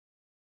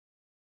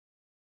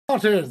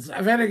It is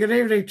a very good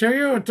evening to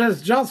you. It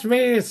is just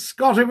me,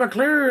 Scotty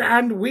McClue,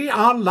 and we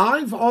are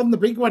live on the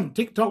big one,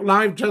 TikTok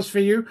Live, just for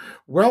you.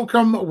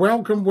 Welcome,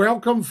 welcome,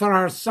 welcome for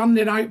our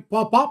Sunday night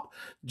pop-up,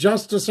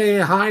 just to say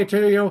hi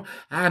to you,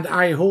 and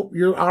I hope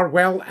you are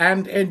well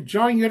and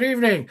enjoying your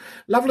evening.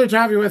 Lovely to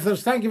have you with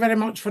us. Thank you very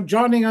much for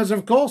joining us,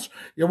 of course.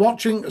 You're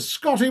watching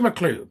Scotty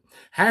McClue.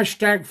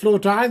 Hashtag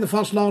FloatI, the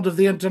first lord of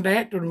the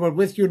internet, and we're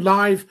with you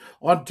live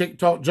on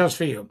TikTok just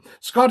for you.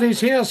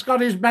 Scotty's here,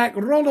 Scotty's back.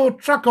 Rollo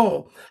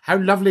Trucko, how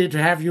lovely to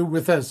have you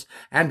with us.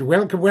 And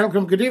welcome,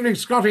 welcome. Good evening,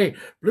 Scotty.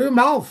 Blue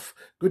Mouth,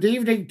 good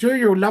evening to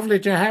you. Lovely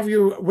to have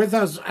you with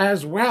us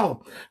as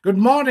well. Good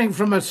morning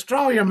from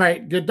Australia,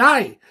 mate. Good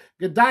day.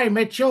 Good day,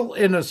 Mitchell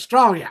in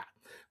Australia.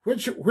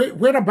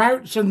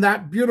 Whereabouts in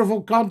that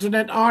beautiful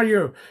continent are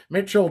you,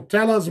 Mitchell?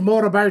 Tell us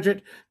more about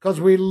it, because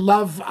we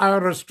love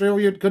our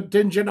Australian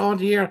contingent on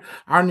here,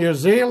 our New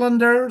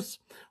Zealanders.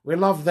 We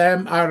love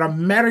them, our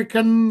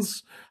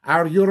Americans,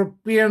 our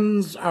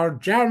Europeans, our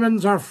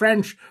Germans, our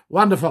French.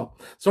 Wonderful.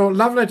 So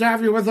lovely to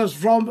have you with us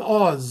from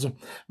Oz.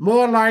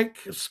 More like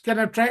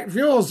Skinner Trek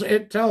views,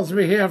 it tells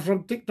me here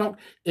from TikTok.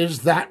 Is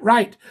that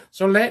right?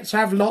 So let's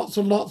have lots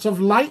and lots of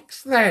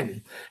likes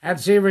then, and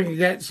see if we can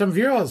get some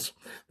viewers.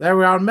 There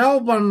we are,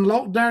 Melbourne,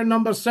 lockdown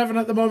number 7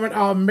 at the moment.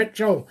 Oh,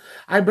 Mitchell,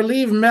 I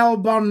believe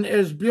Melbourne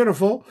is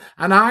beautiful,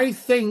 and I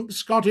think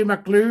Scotty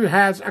McClue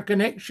has a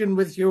connection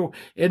with you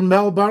in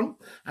Melbourne,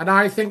 and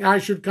I think I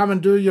should come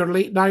and do your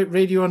late night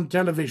radio and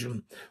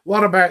television.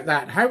 What about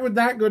that? How would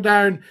that go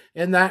down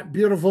in that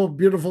beautiful,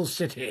 beautiful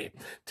city?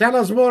 Tell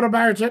us more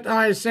about it,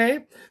 I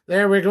say.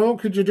 There we go.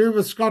 Could you do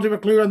with Scotty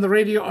McClue on the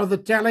radio or the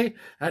telly?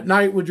 At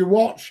night, would you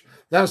watch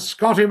the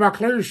Scotty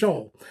McClue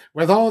Show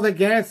with all the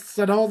guests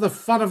and all the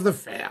fun of the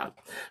fair?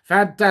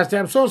 Fantastic.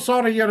 I'm so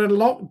sorry you're in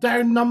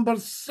lockdown number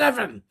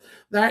 7.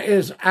 That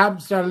is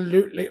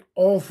absolutely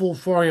awful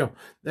for you.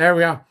 There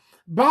we are.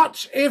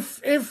 But if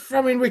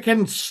we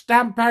can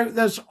stamp out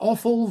this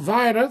awful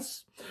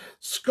virus.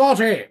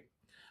 Scotty,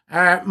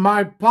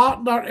 my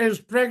partner is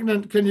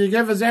pregnant. Can you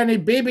give us any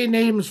baby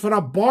names for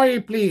a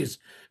boy, please?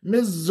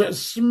 Ms.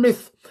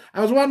 Smith.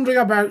 I was wondering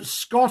about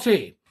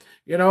Scotty.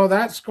 You know,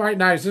 that's quite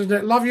nice, isn't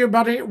it? Love you,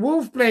 buddy.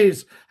 Wolf,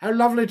 please. How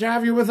lovely to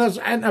have you with us.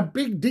 And a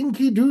big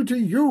dinky-do to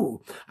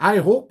you. I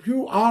hope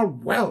you are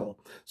well.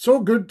 So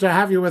good to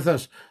have you with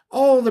us.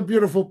 All the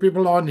beautiful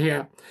people on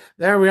here.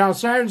 There we are.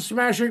 Sound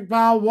smashing,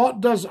 pal. What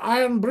does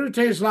Iron Brew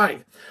taste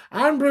like?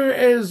 Iron Brew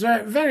is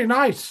very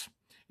nice.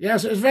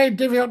 Yes, it's very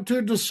difficult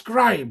to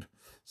describe.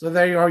 So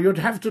there you are. You'd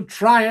have to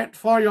try it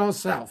for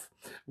yourself.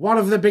 One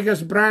of the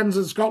biggest brands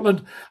in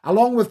Scotland,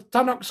 along with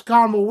Tunnock's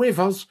Caramel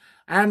Wafers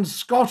and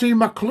Scotty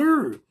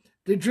McClue.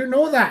 Did you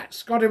know that?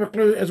 Scotty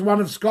McClue is one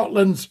of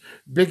Scotland's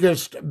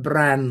biggest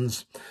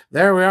brands.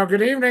 There we are.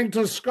 Good evening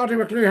to Scotty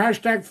McClue.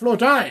 Hashtag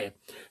FloatI.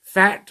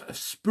 Fat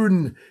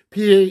Spoon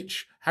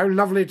PH. How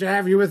lovely to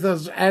have you with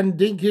us. And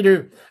Dinky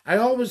Doo. I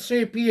always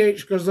say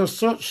PH because they're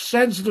such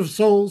sensitive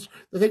souls.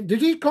 They think,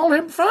 did he call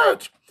him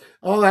fat?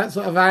 All that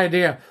sort of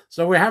idea.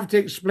 So we have to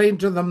explain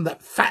to them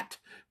that fat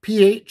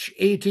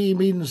PH-AT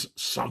means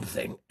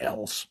something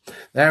else.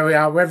 There we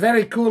are. We're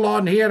very cool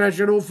on here, as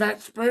you know,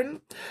 Fat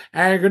Spoon.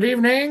 Good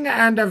evening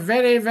and a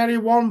very, very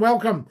warm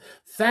welcome.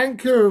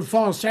 Thank you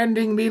for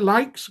sending me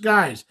likes,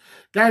 guys.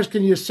 Guys,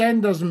 can you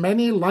send as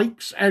many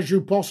likes as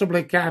you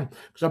possibly can?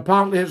 Because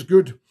apparently it's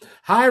good.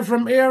 Hi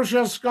from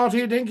Ayrshire,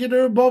 Scotty,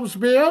 Dinky-Doo, Bob's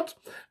Beard.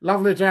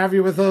 Lovely to have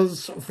you with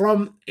us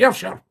from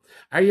Ayrshire.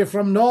 Are you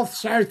from north,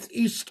 south,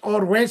 east,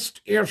 or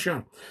west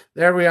Ayrshire?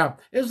 There we are.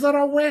 Is there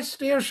a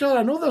west Ayrshire?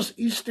 I know there's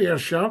east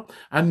Ayrshire,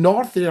 and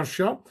north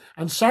Ayrshire,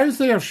 and south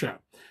Ayrshire.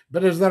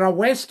 But is there a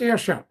west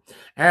Ayrshire?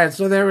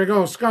 So there we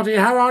go. Scotty,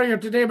 how are you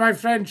today, my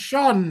friend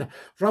Sean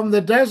from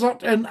the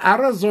desert in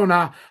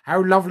Arizona?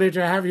 How lovely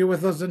to have you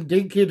with us in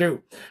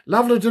Dinky-Doo.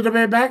 Lovely to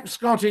be back,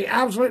 Scotty.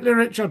 Absolutely,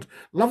 Richard.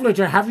 Lovely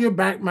to have you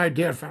back, my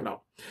dear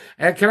fellow.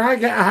 Can I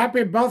get a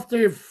happy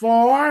birthday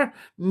for?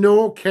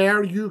 No,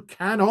 Care, you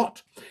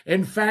cannot.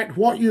 In fact,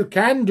 what you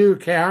can do,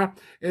 Care,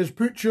 is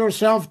put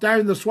yourself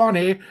down the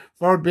Swanee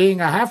for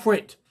being a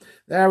halfwit.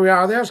 There we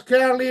are. There's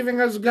Care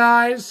leaving us,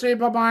 guys. Say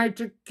bye-bye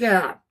to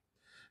Care.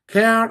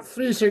 Care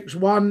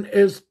 361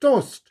 is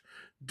toast.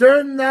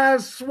 Down the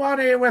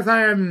Swanee with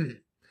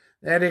him.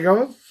 There he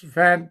goes.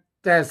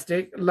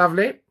 Fantastic.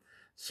 Lovely.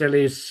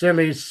 Silly,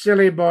 silly,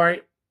 silly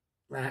boy.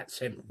 That's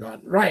him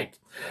gone. Right.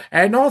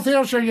 North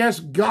Ayrshire, yes,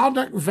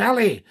 Garnock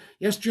Valley.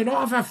 Yes, do you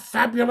not have a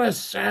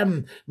fabulous,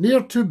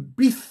 near to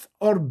Beath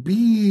or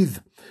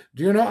Beath?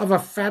 Do you not have a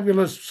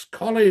fabulous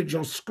college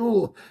or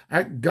school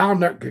at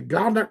Garnock?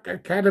 Garnock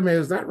Academy,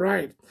 is that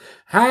right?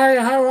 Hi,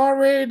 how are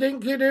we,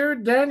 Dinky-Doo?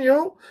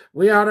 Daniel?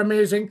 We are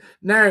amazing.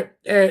 Now,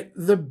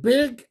 the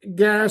big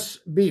gas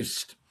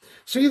beast.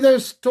 See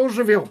this toes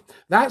reveal?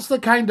 That's the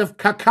kind of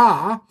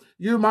caca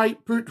you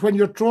might put when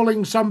you're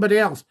trolling somebody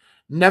else.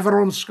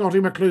 Never on Scotty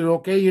McClue,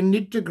 okay? You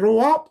need to grow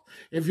up.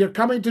 If you're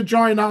coming to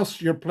join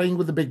us, you're playing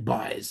with the big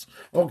boys.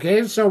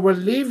 Okay, so we'll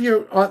leave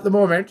you at the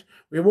moment.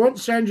 We won't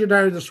send you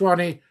down the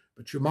Swanee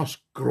But you must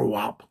grow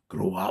up,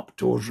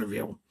 toes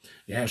reveal.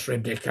 Yes,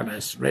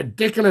 ridiculous,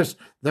 ridiculous.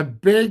 The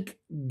big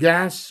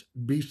gas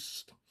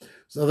beast.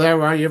 So there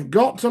we are. You've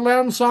got to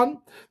learn, son,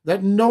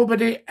 that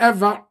nobody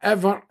ever,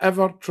 ever,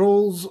 ever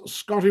trolls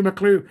Scottie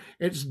McClue.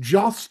 It's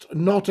just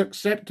not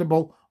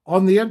acceptable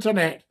on the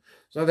internet.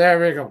 So there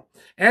we go.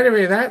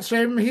 Anyway, that's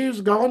him.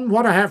 He's gone.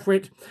 What a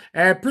halfwit.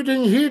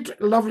 Pudding Heat,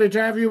 lovely to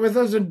have you with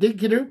us. And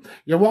Dinky-Doo,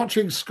 you're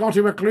watching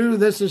Scottie McClue.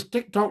 This is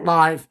TikTok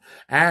Live,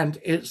 and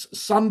it's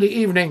Sunday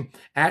evening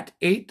at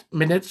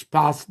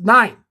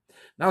 9:08.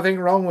 Nothing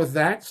wrong with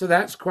that, so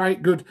that's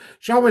quite good.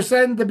 Shall we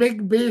send the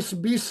big bass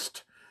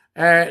beast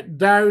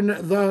down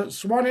the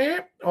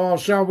Swanee, or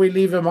shall we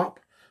leave him up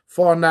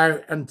for now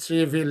and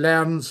see if he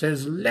learns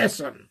his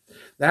lesson?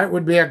 That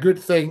would be a good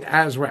thing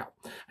as well.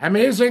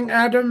 Amazing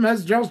Adam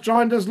has just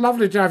joined us.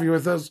 Lovely to have you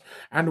with us.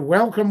 And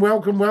welcome,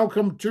 welcome,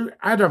 welcome to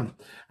Adam.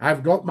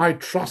 I've got my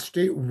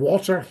trusty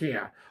water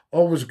here.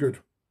 Always good.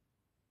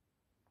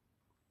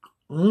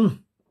 There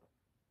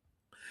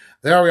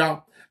we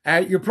are.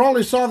 You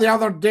probably saw the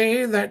other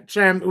day that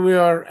we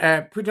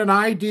were put an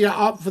idea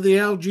up for the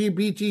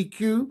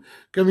LGBTQ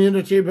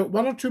community, but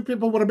one or two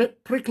people were a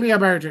bit prickly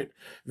about it.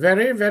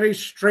 Very, very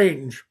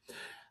strange.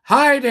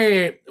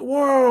 Heidi,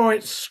 whoa,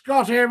 it's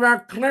Scottie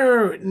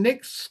McClue.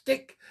 Nick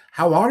Stick,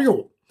 how are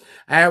you?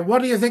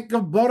 What do you think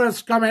of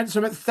Boris' comments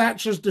about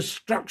Thatcher's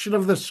destruction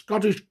of the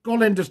Scottish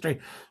coal industry?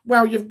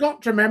 Well, you've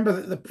got to remember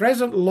that the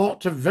present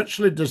lot have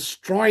virtually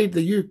destroyed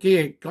the UK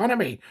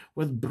economy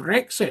with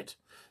Brexit.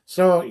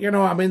 So, you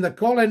know, I mean, the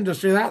coal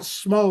industry, that's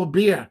small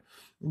beer.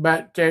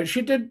 But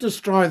she did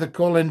destroy the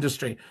coal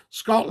industry,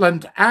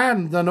 Scotland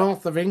and the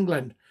north of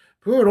England.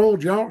 Poor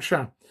old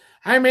Yorkshire.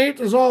 Hi, mate,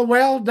 is all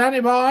well?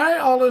 Danny boy,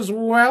 all is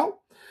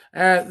well.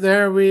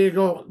 There we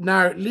go.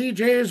 Now, Lee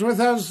J is with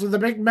us, the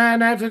big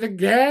man at it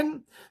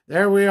again.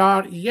 There we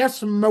are.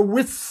 Yes,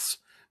 Mawiths.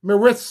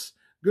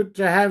 Good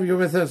to have you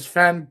with us.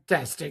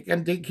 Fantastic.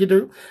 And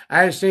Dinky-Doo,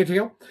 I say to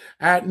you.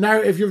 Now,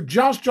 if you've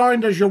just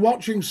joined us, you're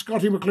watching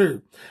Scottie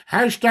McClue.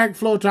 Hashtag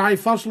FlowTie,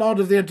 first lord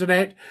of the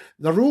internet.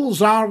 The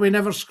rules are we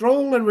never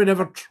scroll and we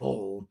never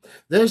troll.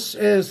 This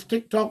is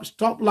TikTok's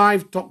top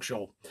live talk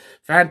show.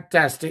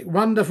 Fantastic.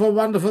 Wonderful,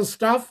 wonderful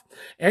stuff.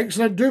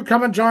 Excellent. Do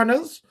come and join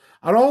us.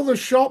 Are all the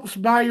shops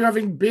by you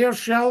having bare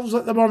shelves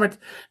at the moment?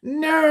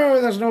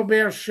 No, there's no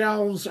bare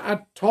shelves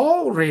at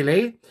all,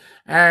 really.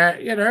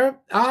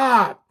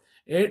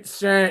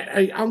 It's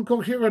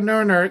Uncle Hugo.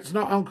 No, it's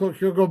not Uncle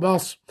Hugo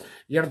Boss.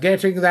 You're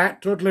getting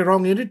that totally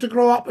wrong. You need to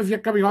grow up if you're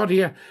coming on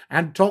here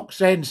and talk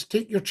sense.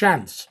 Take your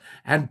chance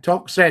and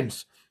talk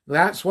sense.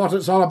 That's what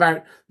it's all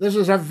about. This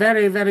is a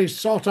very, very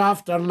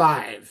sought-after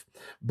live.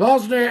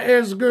 Bosnia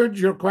is good.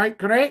 You're quite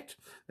correct.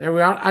 There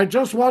we are. I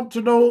just want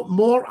to know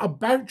more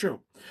about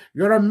you.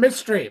 You're a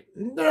mystery.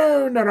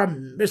 No, not a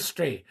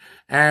mystery.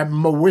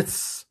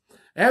 Mawiths.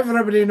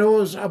 Everybody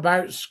knows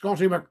about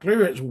Scottie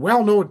McClue. It's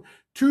well known.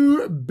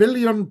 2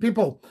 billion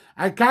people.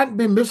 I can't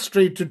be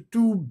mystery to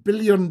 2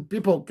 billion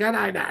people, can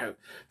I now?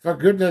 For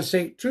goodness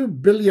sake, 2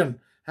 billion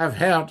have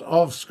heard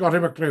of Scottie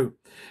McClue.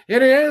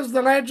 Here he is,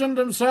 the legend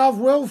himself,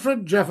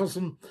 Wilfred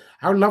Jefferson.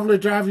 How lovely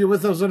to have you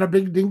with us, and a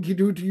big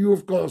Dinky-Doo to you,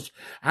 of course.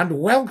 And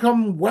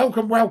welcome,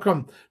 welcome,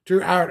 welcome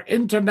to our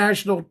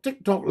international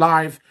TikTok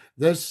Live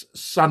this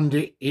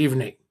Sunday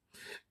evening.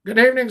 Good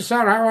evening,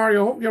 sir. How are you?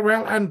 Hope you're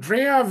well.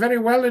 Andrea, very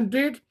well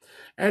indeed.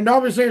 And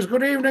Nobby says,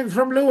 good evening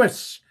from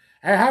Lewis.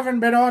 I haven't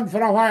been on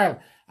for a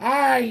while.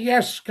 Ah,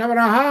 yes,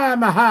 Kamaraha,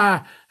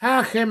 Maha,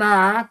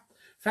 Hachima,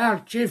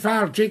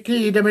 Falchi,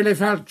 Ki, Demili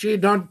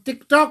Falchi, Don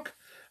TikTok,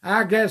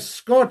 I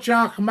guess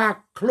Scochach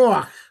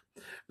McCluach.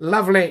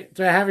 Lovely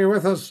to have you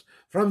with us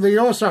from the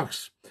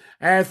Yosucks.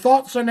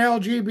 Thoughts on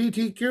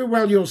LGBTQ?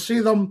 Well, you'll see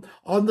them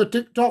on the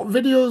TikTok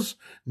videos.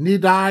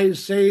 Need I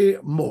say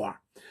more?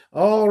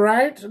 All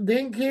right,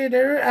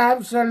 Dinky-Doo,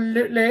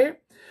 absolutely.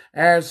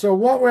 So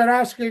what we're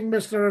asking,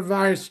 Mr.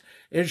 Advice,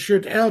 is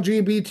should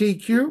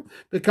LGBTQ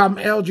become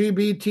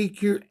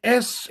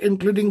LGBTQS,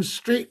 including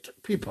straight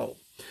people?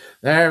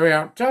 There we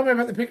are. Tell me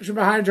about the picture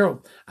behind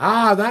you.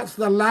 Ah, that's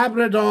the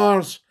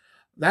Labradors.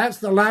 That's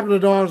the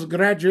Labradors'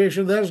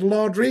 graduation. There's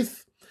Lord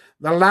Reith,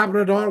 the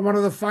Labrador, one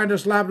of the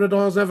finest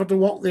Labradors ever to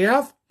walk the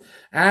earth.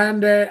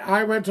 And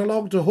I went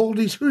along to hold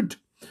his hood.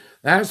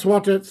 That's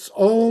what it's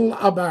all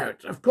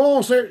about. Of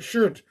course it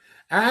should.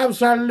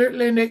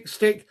 Absolutely, Nick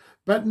Stick.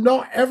 But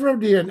not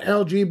everybody in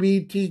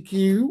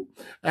LGBTQ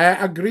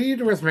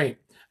agreed with me.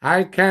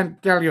 I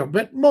can't tell you.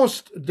 But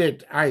most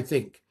did, I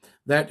think,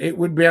 that it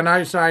would be a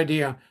nice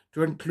idea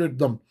to include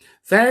them.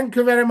 Thank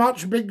you very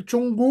much, Big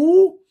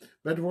Chungu.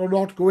 But we'll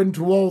not go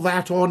into all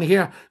that on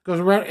here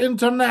because we're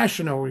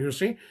international, you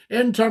see.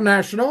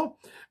 International.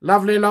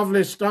 Lovely,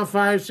 lovely stuff,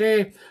 I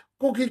say.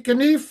 Cookie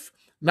Knief,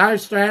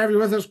 nice to have you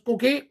with us,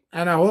 Cookie.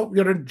 And I hope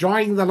you're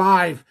enjoying the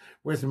live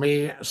with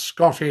me,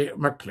 Scottie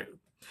McClue.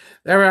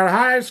 There we are.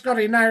 Hi,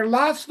 Scottie. Now,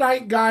 last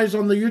night, guys,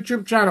 on the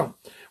YouTube channel,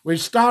 we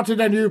started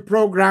a new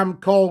program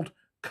called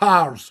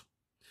Cars.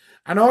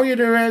 And all you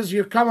do is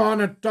you come on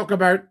and talk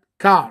about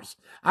cars.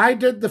 I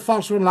did the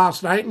first one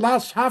last night,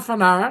 last half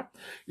an hour.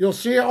 You'll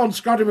see it on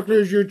Scottie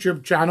McClue's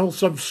YouTube channel.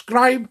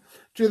 Subscribe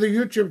to the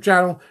YouTube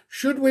channel.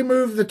 Should we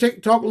move the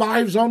TikTok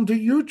lives onto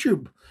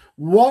YouTube?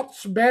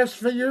 What's best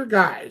for you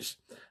guys?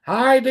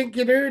 Hi,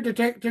 Dinky Doo,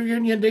 Detective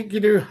Union Dinky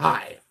Doo,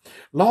 hi.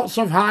 Lots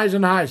of highs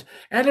and highs.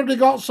 Anybody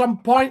got some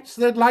points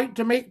they'd like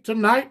to make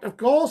tonight, of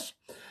course?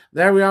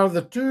 There we are,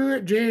 the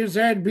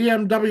 2JZ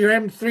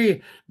BMW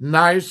M3.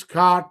 Nice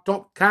car,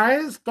 top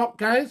guys.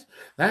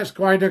 That's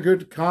quite a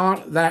good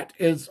car, that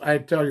is, I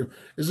tell you.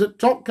 Is it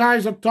top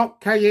guys or top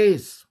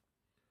Cayes?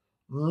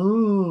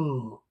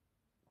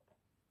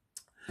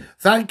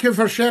 Thank you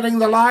for sharing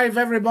the live,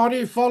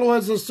 everybody. Follow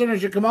us as soon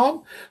as you come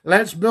on.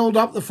 Let's build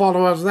up the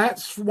followers.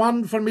 That's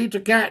one for me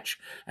to catch.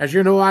 As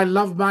you know, I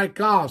love my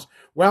cars.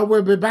 Well,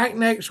 we'll be back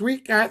next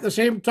week at the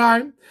same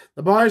time.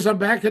 The boys are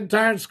back in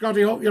town.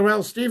 Scotty, hope you're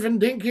well. Stephen,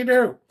 Dinky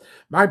Doo.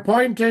 My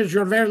point is,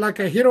 you're very like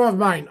a hero of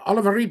mine,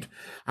 Oliver Reed.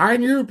 I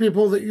knew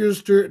people that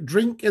used to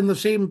drink in the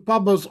same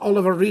pub as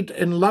Oliver Reed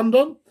in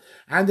London,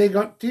 and they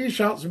got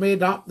T-shirts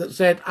made up that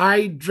said,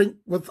 I drink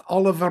with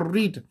Oliver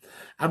Reed.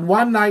 And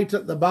one night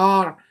at the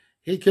bar,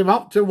 he came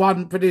up to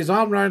one, put his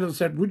arm around and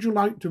said, would you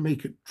like to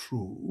make it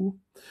true?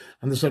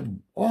 And they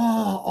said,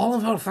 oh,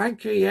 Oliver,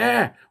 thank you,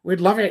 yeah,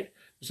 we'd love it.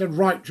 He said,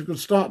 right, you could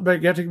start by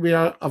getting me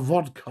a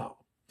vodka,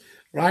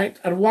 right?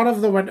 And one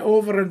of them went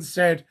over and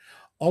said,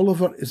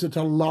 Oliver, is it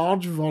a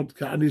large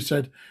vodka? And he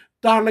said,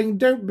 darling,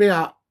 don't be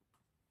a...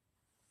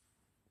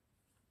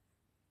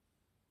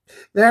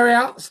 There we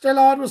are, still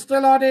on,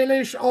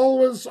 Eilish,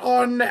 always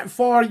on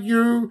for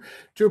you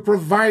to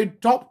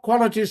provide top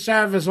quality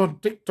service on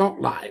TikTok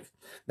Live.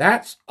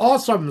 That's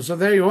awesome, so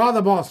there you are,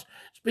 the boss.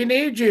 It's been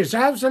ages,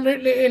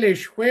 absolutely,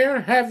 Eilish.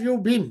 Where have you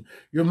been?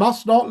 You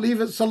must not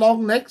leave it so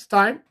long next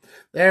time.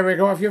 There we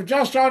go. If you've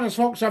just joined us,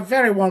 folks, a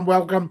very warm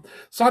welcome.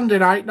 Sunday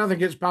night, nothing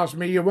gets past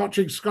me. You're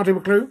watching Scottie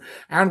McClue,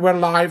 and we're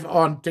live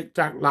on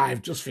TikTok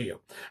Live just for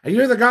you. Are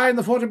you the guy in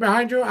the photo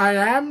behind you? I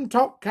am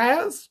Top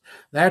Kaz.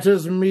 That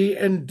is me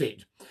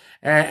indeed.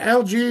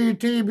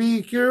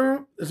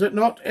 LGBTQ, is it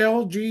not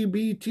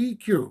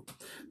LGBTQ?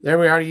 There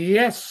we are.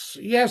 Yes,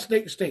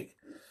 Nick Stick.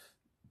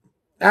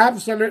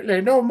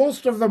 Absolutely. No,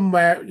 most of them,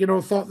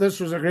 thought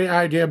this was a great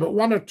idea, but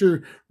one or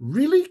two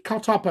really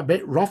cut up a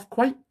bit rough,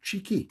 quite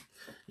cheeky,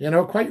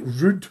 quite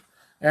rude.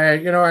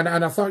 And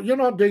I thought, you're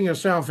not doing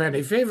yourself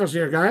any favours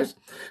here, guys.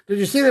 Did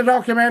you see the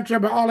documentary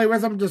about Ollie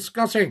Witham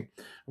discussing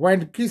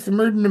when Keith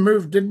Moon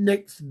moved in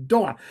next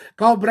door?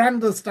 Called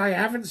Brandist, I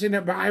haven't seen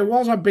it, but I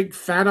was a big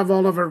fan of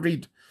Oliver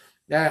Reed.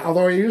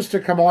 Although he used to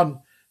come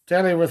on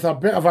telly with a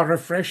bit of a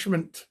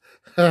refreshment.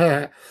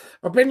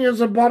 Opinions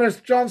of Boris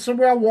Johnson,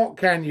 well, what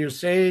can you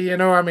say?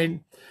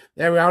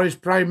 There we are, he's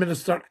Prime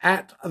Minister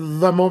at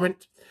the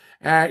moment.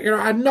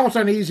 And not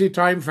an easy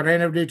time for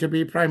anybody to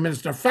be Prime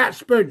Minister. Fat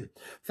Spoon,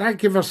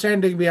 thank you for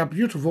sending me a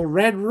beautiful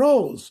red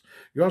rose.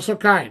 You're so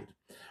kind.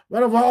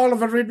 What about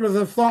Oliver Reed with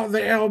the thought of the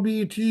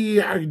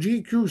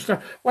LGBTQ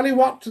stuff? Well, he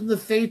worked in the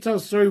theatre,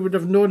 so he would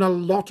have known a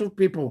lot of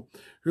people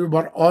who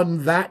were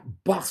on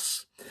that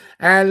bus.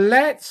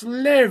 Let's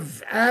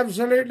live.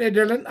 Absolutely,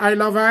 Dylan. I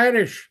love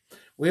Irish.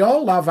 We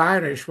all love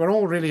Irish. We're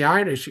all really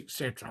Irish,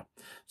 etc.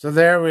 So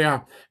there we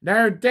are.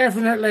 Now,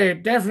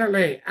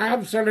 definitely,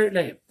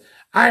 absolutely.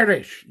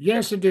 Irish,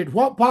 yes indeed.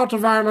 What part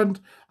of Ireland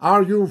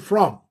are you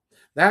from?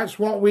 That's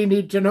what we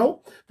need to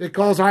know,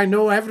 because I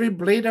know every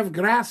blade of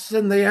grass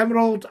in the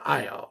Emerald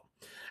Isle.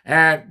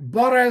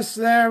 Boris,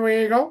 there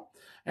we go.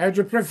 Do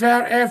you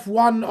prefer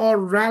F1 or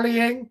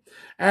rallying?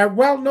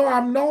 Well, no,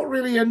 I'm not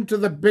really into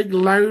the big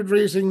loud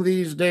racing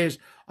these days.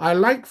 I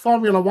like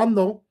Formula 1,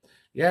 though.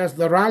 Yes,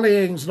 the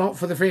rallying's not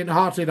for the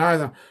faint-hearted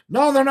either.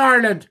 Northern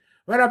Ireland,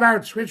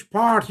 whereabouts, which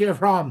part are you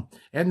from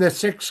in the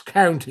 6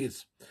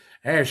 counties?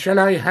 Shall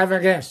I have a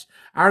guess?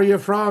 Are you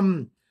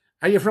from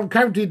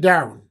County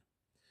Down?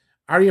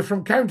 Are you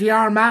from County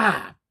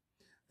Armagh?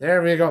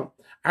 There we go.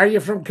 Are you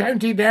from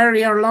County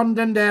Derry or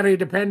Londonderry,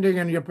 depending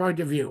on your point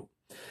of view?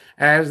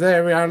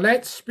 There we are.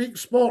 Let's speak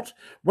sport.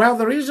 Well,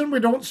 the reason we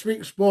don't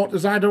speak sport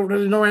is I don't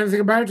really know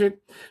anything about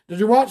it. Did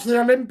you watch the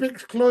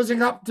Olympics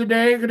closing up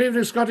today? Good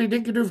evening, Scotty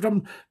Dinky-Doo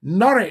from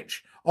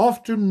Norwich.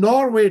 Off to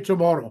Norway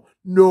tomorrow.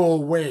 No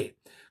way.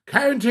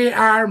 County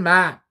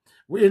Armagh.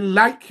 We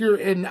like you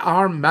in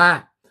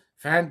Armagh.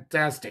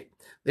 Fantastic.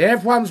 The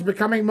F1's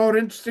becoming more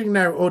interesting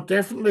now. Oh,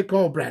 definitely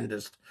call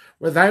Brandist,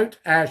 without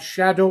a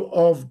shadow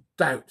of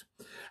doubt.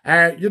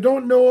 You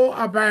don't know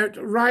about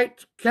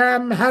right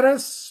Cam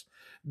Harris?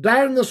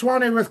 Down the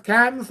Swanee with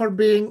Cam for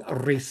being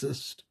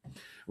racist.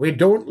 We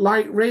don't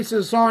like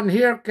racists on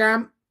here,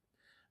 Cam.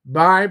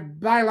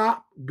 Bye-bye,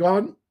 la.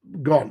 Gone.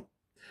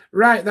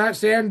 Right,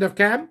 that's the end of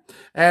Cam.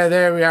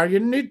 There we are.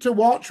 You need to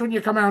watch when you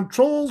come out.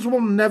 Trolls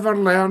will never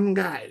learn,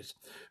 guys.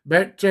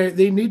 But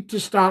they need to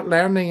start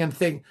learning and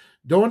think,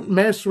 don't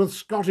mess with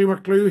Scottie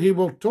McClue. He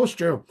will toast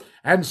you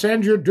and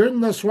send you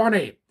down the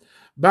Swanee.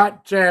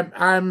 But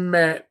I'm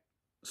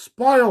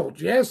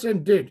spoiled. Yes,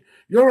 indeed.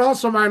 You're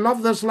awesome. I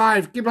love this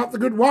live. Keep up the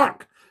good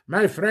work.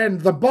 My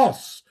friend, the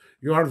boss.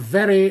 You are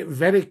very,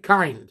 very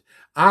kind.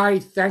 I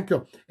thank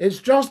you. It's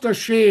just a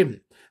shame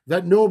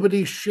that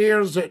nobody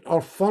shares it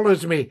or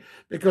follows me,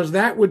 because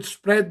that would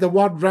spread the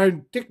word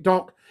round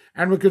TikTok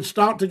and we could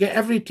start to get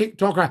every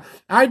TikToker.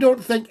 I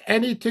don't think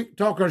any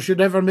TikToker should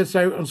ever miss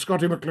out on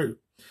Scottie McClue.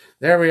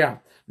 There we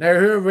are. Now,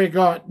 who have we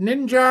got?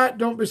 Ninja,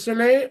 don't be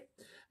silly.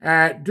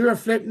 Do a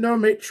flip. No,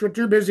 Mitch, we're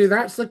too busy.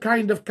 That's the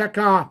kind of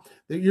caca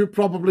that you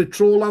probably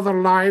troll other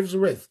lives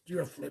with. Do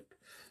a flip.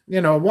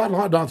 You know, what a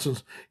lot of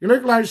nonsense. You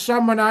look like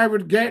someone I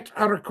would get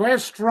a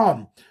request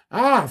from.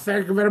 Ah,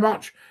 thank you very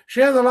much.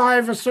 Share the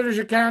live as soon as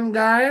you can,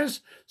 guys.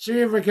 See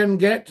if we can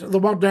get the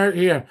word out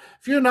here. A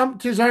few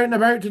numpties out and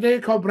about today,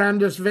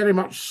 Brandis, very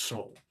much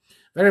so.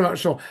 Very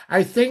much so.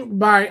 I think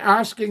by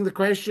asking the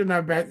question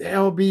about the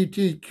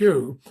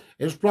LBTQ,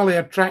 it's probably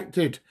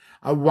attracted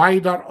a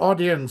wider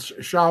audience,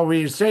 shall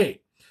we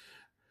say.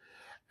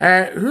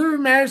 Who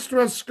messed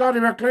with Scottie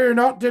McClue?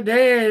 Not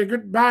today.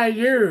 Goodbye,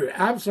 you.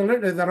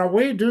 Absolutely. They're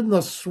away doing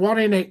the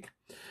Swanee, Nick.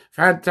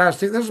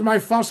 Fantastic. This is my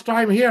first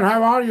time here.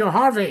 How are you,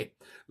 Harvey?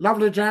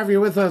 Lovely to have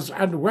you with us,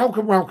 and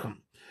welcome,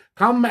 welcome.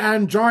 Come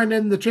and join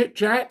in the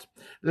chit-chat.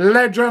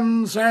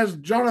 Legend, says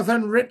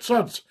Jonathan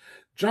Richards.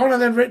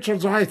 Jonathan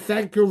Richards, I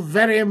thank you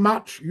very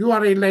much. You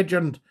are a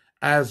legend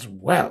as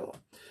well.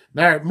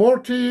 Now, more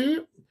tea.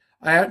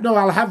 No,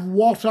 I'll have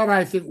water,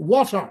 I think.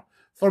 Water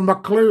for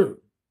McClue.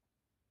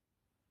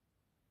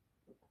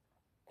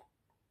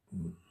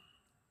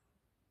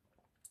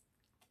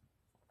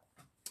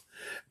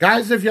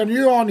 Guys, if you're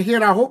new on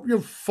here, I hope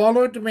you've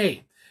followed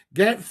me.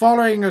 Get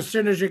following as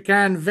soon as you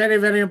can. Very,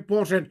 very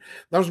important.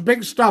 There's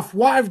big stuff.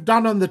 What I've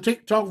done on the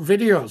TikTok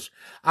videos,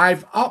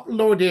 I've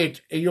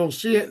uploaded, you'll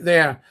see it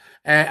there,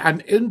 an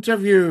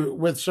interview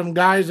with some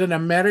guys in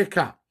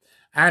America.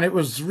 And it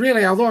was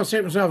really, although I say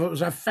it myself, it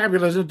was a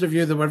fabulous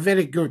interview. They were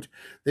very good.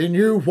 They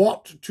knew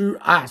what to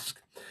ask.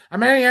 How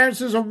many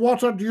ounces of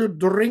water do you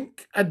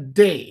drink a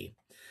day?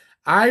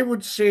 I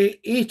would say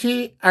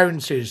 80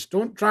 ounces.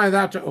 Don't try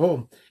that at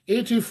home.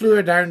 80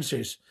 fluid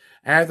ounces.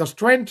 There's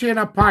 20 in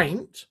a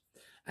pint.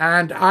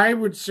 And I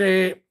would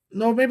say,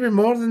 no, maybe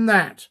more than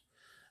that.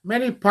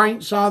 Many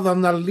pints are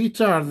than a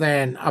litre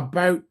then?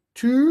 About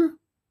 2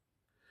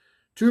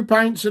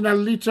 pints in a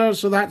litre,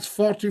 so that's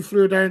 40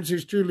 fluid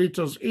ounces, 2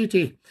 litres,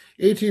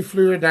 80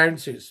 fluid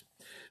ounces.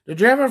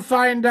 Did you ever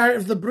find out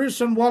if the Bruce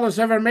and Wallace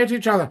ever met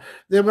each other?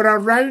 They were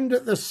around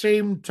at the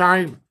same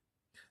time.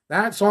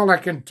 That's all I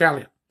can tell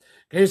you.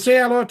 Can you say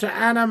hello to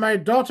Anna, my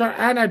daughter,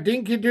 Anna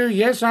Dinky-Doo?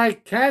 Yes, I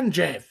can,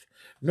 Jeff.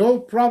 No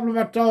problem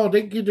at all.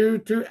 Dinky-Doo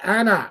to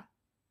Anna.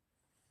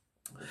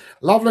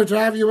 Lovely to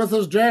have you with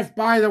us, Jeff,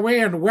 by the way,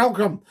 and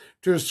welcome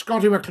to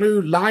Scottie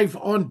McClue live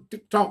on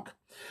TikTok.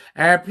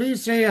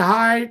 Please say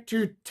hi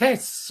to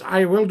Tess.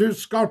 I will do,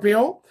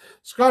 Scorpio.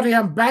 Scottie,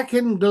 I'm back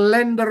in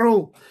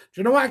Glendaruel. Do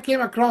you know what I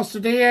came across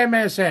today,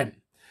 MSN?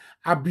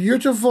 A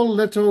beautiful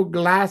little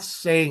glass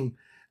saying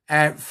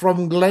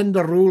from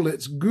Glendaruel.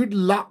 It's good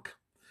luck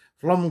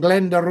from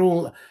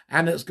Glendaruel,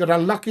 and it's got a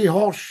lucky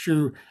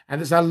horseshoe,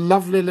 and it's a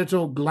lovely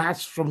little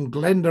glass from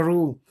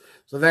Glendaruel.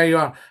 So there you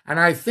are. And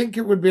I think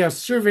it would be a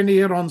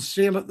souvenir on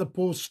sale at the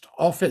post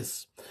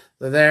office.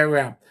 So there we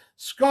are.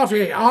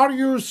 Scottie, are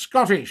you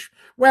Scottish?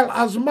 Well,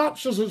 as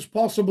much as it's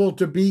possible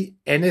to be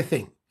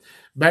anything.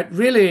 But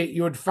really,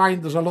 you would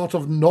find there's a lot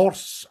of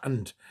Norse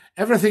and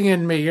everything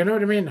in me. You know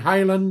what I mean?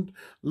 Highland,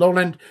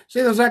 Lowland.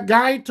 See, there's a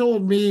guy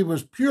told me he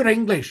was pure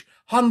English,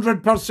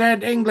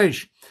 100%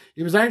 English.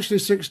 He was actually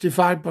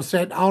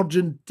 65%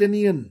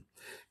 Argentinian.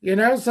 You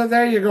know, so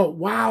there you go.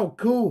 Wow,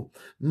 cool.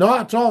 Not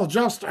at all,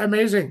 just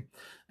amazing.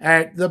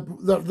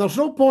 There's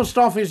no post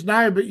office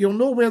now, but you'll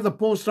know where the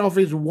post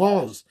office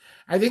was.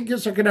 I think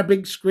it's like in a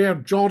big square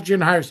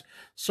Georgian house.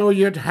 So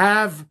you'd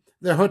have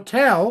the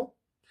hotel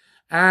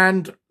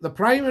and the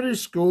primary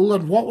school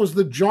and what was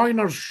the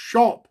joiner's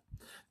shop.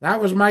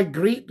 That was my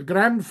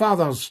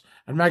great-grandfather's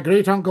and my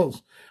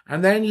great-uncle's.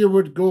 And then you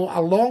would go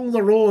along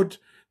the road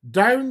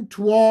down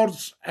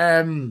towards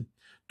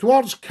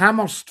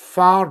Camerst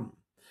Farm.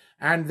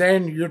 And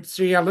then you'd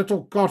see a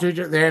little cottage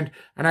at the end.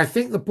 And I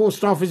think the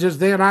post office is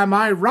there. Am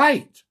I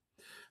right?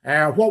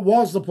 What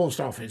was the post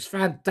office?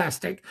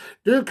 Fantastic.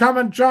 Do come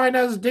and join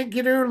us,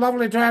 Dinky-Doo.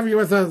 Lovely to have you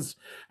with us.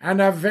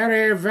 And a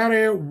very,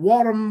 very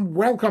warm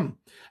welcome.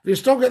 Have you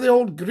still got the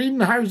old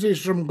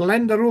greenhouses from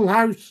Glendaruel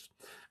House?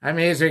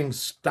 Amazing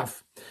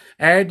stuff.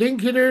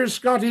 Dinky-Doo,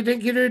 Scottie,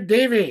 Dinky-Doo,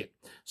 Davy.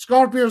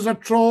 Scorpio's a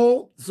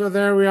troll. So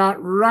there we are.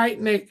 Right,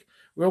 Nick.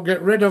 We'll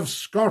get rid of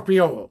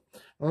Scorpio.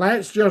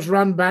 Let's just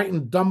run back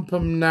and dump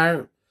him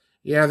now.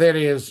 Yeah, there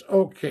he is.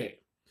 Okay.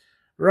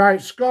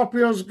 Right,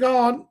 Scorpio's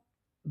gone.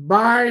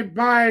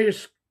 Bye-bye,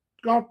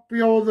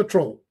 Scorpio the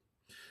troll.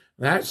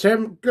 That's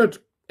him. Good.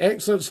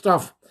 Excellent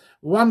stuff.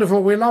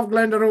 Wonderful. We love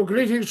Glendaruel.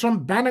 Greetings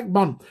from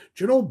Bannockburn.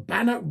 Do you know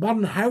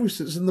Bannockburn House?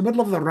 It's in the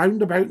middle of the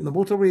roundabout in the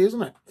motorway,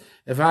 isn't it?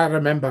 If I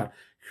remember.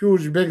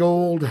 Huge, big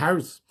old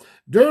house.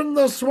 Doing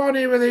the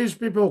Swanee with these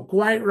people.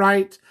 Quite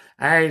right,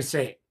 I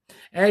say.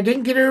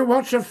 Dinky-Doo,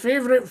 what's your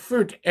favourite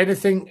food?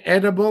 Anything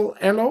edible,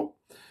 Ello?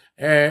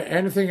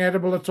 Anything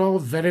edible at all?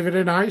 Very,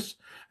 very nice.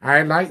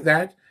 I like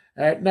that.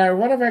 Now,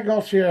 what have I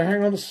got here?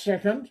 Hang on a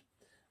second.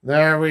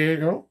 There we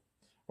go.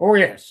 Oh,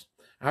 yes.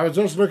 I was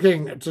just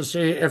looking to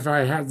see if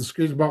I had the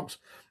squeeze box.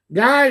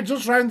 Guy,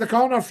 just round the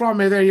corner from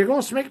me. There you go,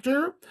 Smick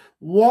 2.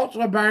 What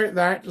about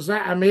that? Is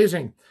that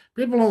amazing?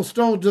 People will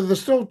still, do they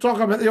still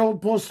talk about the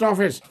old post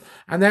office?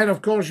 And then,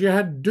 of course, you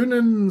had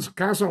Doonan's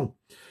Castle.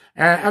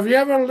 Have you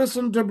ever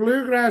listened to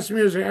bluegrass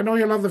music? I know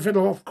you love the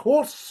fiddle. Of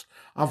course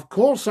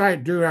I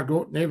do. A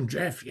goat named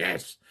Jeff,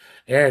 yes.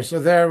 Yeah, so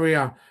there we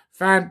are.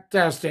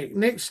 Fantastic.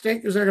 Next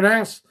stick is a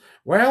grass.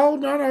 Well,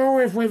 no,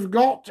 if we've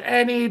got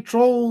any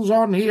trolls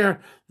on here,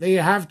 they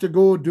have to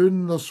go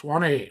down the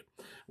Swanee.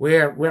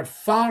 We're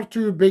far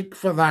too big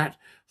for that,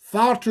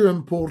 far too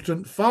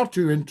important, far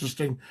too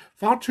interesting,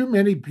 far too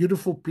many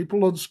beautiful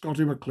people on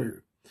Scottie McClue.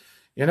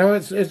 You know,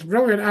 it's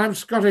brilliant. I'm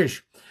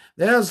Scottish.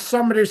 There's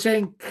somebody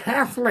saying,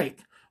 Catholic,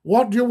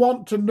 what do you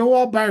want to know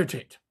about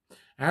it?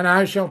 And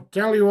I shall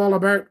tell you all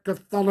about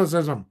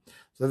Catholicism.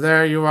 So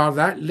there you are,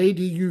 that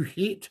lady you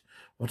hate.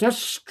 What a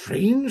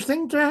strange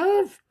thing to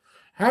have.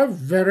 How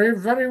very,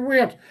 very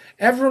weird.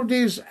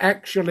 Everybody's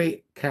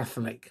actually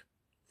Catholic.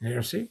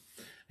 You see?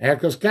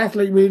 Because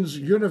Catholic means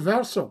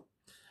universal.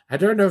 I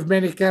don't know if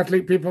many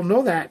Catholic people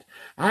know that.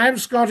 I'm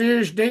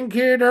Scottish,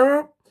 dinky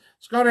do.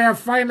 Scotty, I've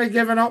finally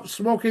given up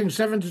smoking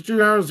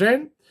 72 hours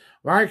in.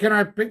 Why can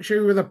I picture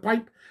you with a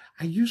pipe?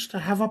 I used to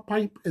have a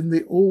pipe in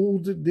the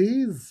old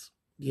days.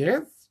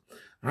 Yes,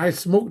 I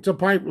smoked a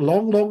pipe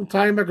long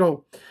time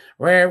ago.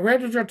 Where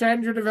did you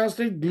attend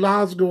university?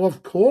 Glasgow,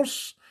 of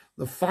course.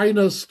 The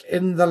finest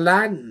in the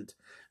land.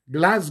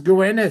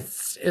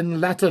 Glasgowianus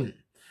in Latin.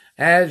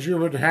 As you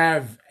would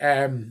have,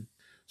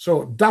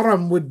 so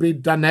Durham would be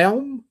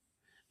Dunelm.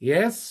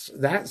 Yes,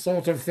 that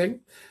sort of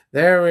thing.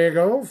 There we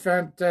go.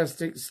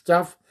 Fantastic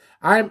stuff.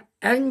 I'm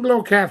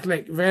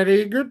Anglo-Catholic.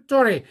 Very good,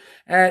 Tory.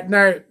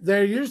 Now,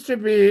 there used to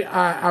be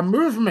a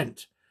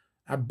movement,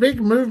 a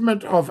big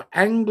movement of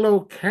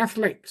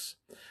Anglo-Catholics.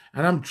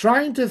 And I'm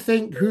trying to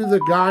think who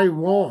the guy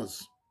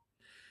was.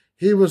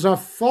 He was a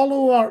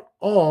follower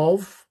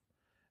of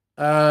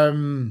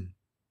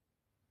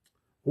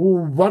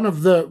one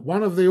of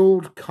the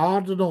old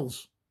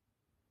cardinals.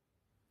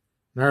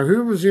 Now,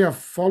 who was he a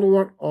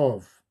follower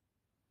of?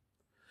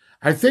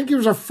 I think he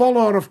was a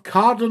follower of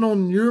Cardinal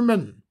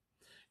Newman.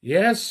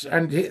 Yes,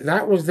 and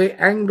that was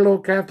the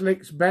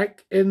Anglo-Catholics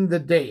back in the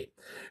day.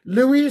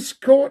 Louise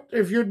Coate,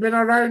 if you'd been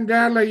around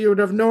earlier, you would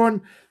have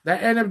known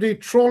that anybody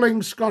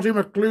trolling Scottie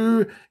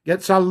McClue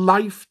gets a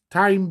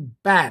lifetime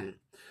ban.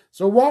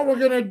 So what we're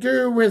going to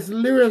do with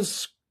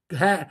Lewis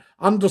 _Coate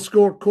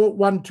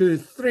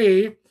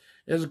 123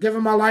 is give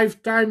him a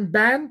lifetime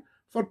ban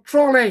for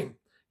trolling.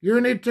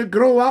 You need to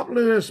grow up,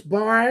 Lewis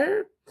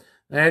boy.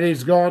 And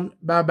he's gone.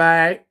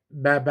 Bye-bye.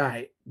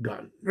 Bye-bye.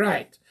 Gone.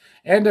 Right.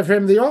 End of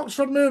him. The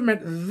Oxford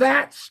Movement.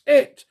 That's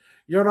it.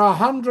 You're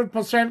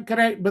 100%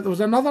 correct. But there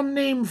was another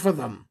name for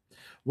them.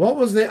 What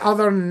was the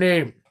other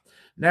name?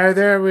 Now,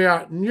 there we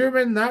are.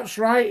 Newman, that's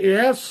right.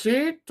 Yes,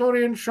 see,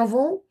 Tory and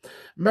Shuffle.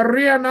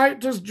 Maria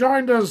Knight has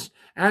joined us.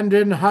 And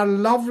in her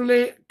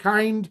lovely,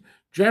 kind,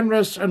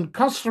 generous and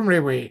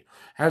customary way,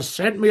 has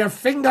sent me a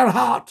finger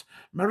heart.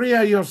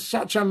 Maria, you're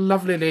such a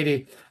lovely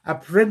lady. A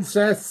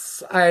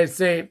princess, I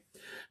say.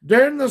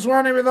 Down the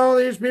Swanee with all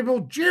these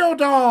people.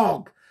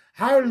 Geodog,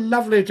 how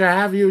lovely to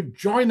have you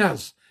join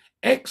us.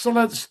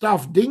 Excellent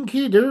stuff.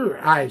 Dinky do,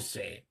 I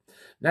say.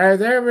 Now,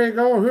 there we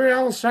go. Who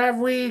else have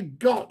we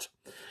got?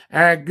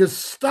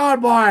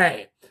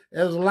 Starboy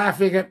is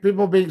laughing at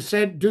people being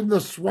sent down the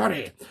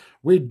Swanee.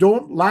 We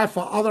don't laugh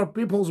at other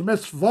people's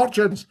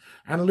misfortunes.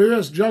 And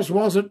Lewis just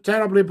wasn't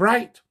terribly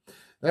bright.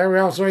 There we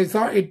are. So he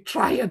thought he'd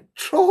try and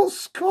troll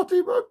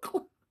Scottie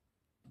McClue.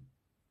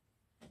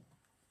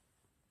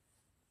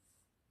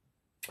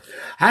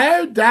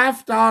 How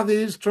daft are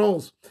these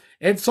trolls?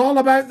 It's all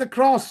about the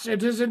cross.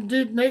 It is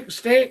indeed Nick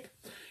Steak.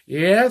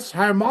 Yes,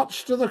 how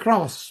much to the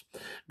cross?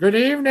 Good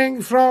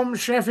evening from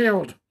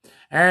Sheffield.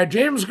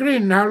 James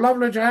Green, how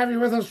lovely to have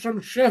you with us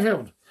from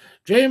Sheffield.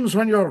 James,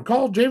 when you're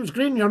called James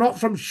Green, you're not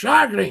from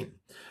Shire Green.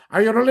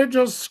 Are you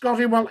religious,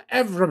 Scottie? Well,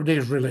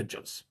 everybody's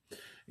religious.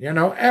 You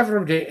know,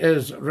 everybody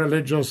is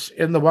religious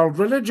in the world.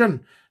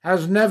 Religion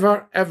has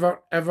never,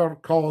 ever, ever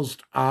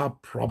caused a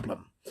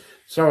problem.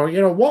 So,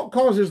 you know, what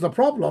causes the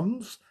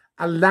problems?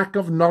 A lack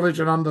of knowledge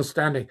and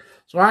understanding.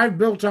 So I've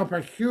built up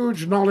a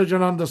huge knowledge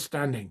and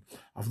understanding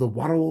of the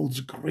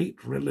world's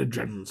great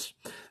religions.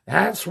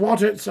 That's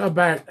what it's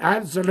about.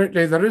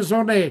 Absolutely. There is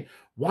only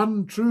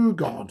one true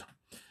God.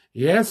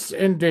 Yes,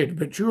 indeed.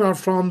 But you are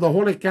from the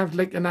Holy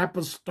Catholic and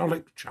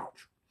Apostolic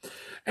Church.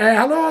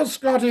 Hello,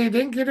 Scottie,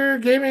 Dinky-Doo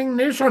Gaming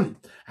Nation.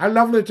 How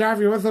lovely to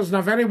have you with us, and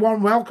a very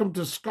warm welcome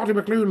to Scottie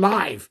McClue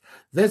Live.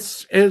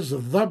 This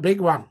is the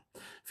big one.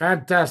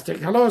 Fantastic.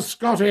 Hello,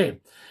 Scottie.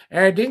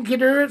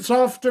 Dinky-Doo, it's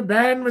off to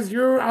ban with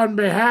you on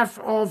behalf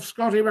of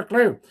Scottie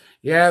McClue.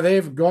 Yeah,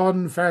 they've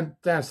gone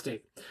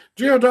fantastic.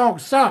 Geodog,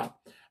 sir,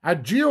 a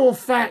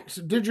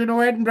geofact, did you know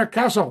Edinburgh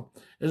Castle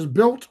is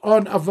built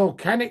on a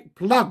volcanic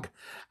plug?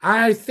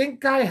 I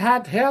think I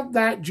had heard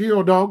that,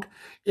 Geodog.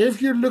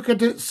 If you look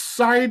at it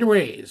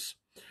sideways,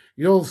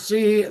 you'll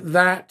see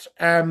that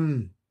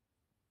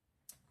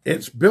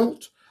it's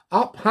built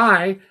up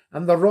high,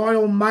 and the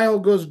Royal Mile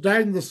goes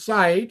down the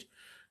side,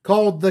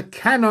 called the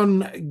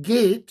Cannon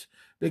Gate,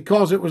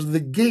 because it was the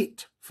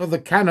gate for the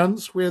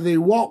canons where they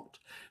walked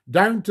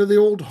down to the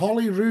old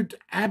Holyrood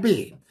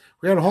Abbey,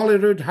 where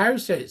Holyrood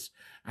House is,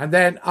 and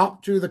then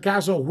up to the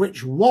castle,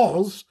 which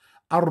was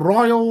a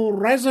royal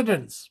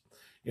residence.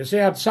 You see,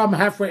 I had some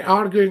halfway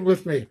arguing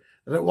with me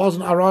that it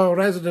wasn't a royal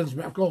residence,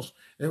 but of course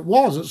it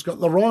was. It's got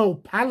the royal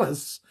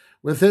palace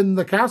within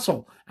the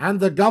castle and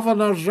the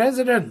governor's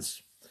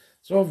residence.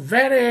 So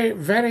very,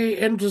 very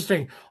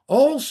interesting.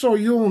 Also,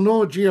 you'll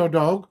know,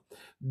 Geodog,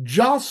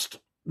 just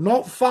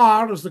not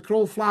far as the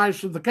crow flies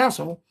from the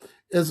castle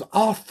is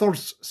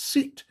Arthur's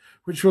Seat,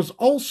 which was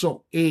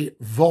also a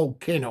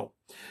volcano.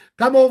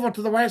 Come over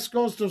to the west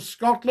coast of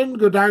Scotland,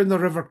 go down the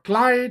River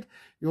Clyde,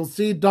 you'll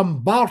see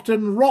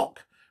Dumbarton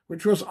Rock,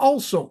 which was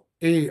also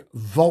a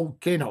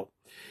volcano.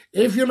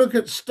 If you look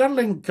at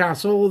Stirling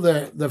Castle,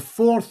 the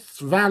Forth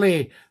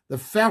Valley, the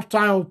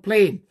fertile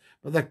plain,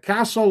 but the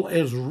castle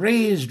is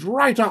raised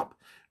right up,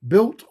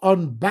 built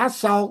on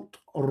basalt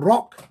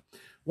rock.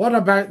 What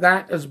about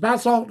that? Is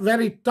basalt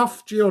very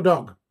tough,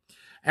 Geodog?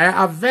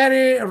 A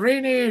very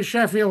rainy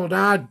Sheffield.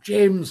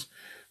 James,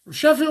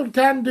 Sheffield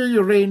can do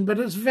your rain, but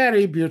it's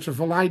very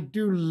beautiful. I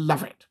do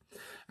love it.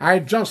 I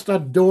just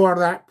adore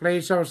that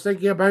place. I was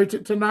thinking about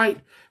it tonight,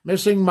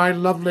 missing my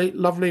lovely,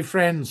 lovely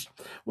friends.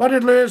 What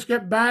did Lewis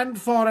get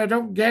banned for? I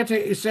don't get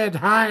it. He said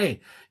hi.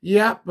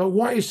 Yeah, but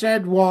what he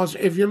said was,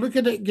 if you look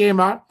at it,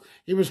 Gamer,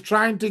 he was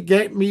trying to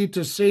get me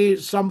to say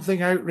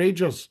something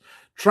outrageous.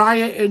 Try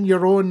it in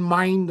your own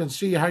mind and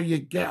see how you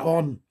get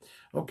on.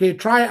 Okay,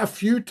 try it a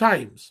few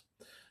times.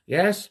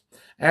 Yes?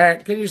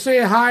 Can you say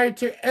hi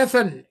to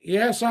Ethan?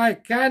 Yes, I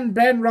can,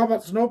 Ben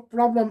Roberts. No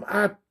problem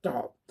at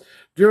all.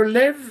 Do you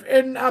live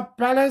in a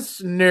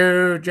palace?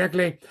 No,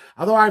 Jackley.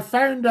 Although I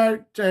found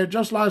out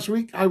just last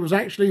week I was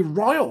actually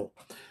royal.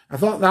 I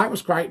thought that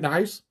was quite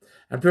nice.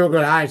 And people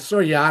go, aye, so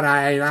you are,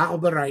 aye, that'll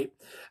be right.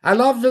 I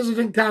love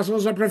visiting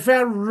castles. I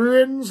prefer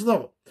ruins,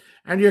 though.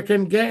 And you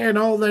can get in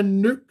all the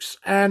nooks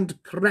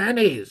and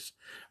crannies.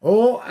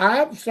 Oh,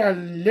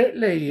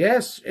 absolutely.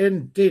 Yes,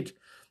 indeed.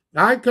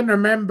 I can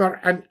remember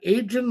an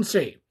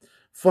agency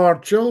for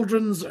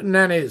children's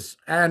nannies,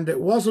 and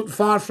it wasn't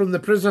far from the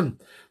prison.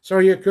 So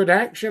you could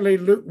actually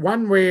look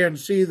one way and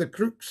see the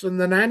crooks and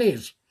the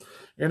nannies.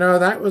 You know,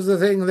 that was the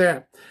thing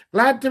there.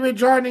 Glad to be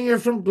joining you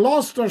from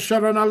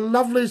Gloucestershire on a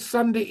lovely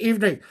Sunday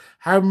evening.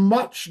 How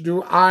much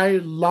do I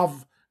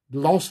love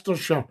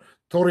Gloucestershire,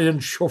 Torian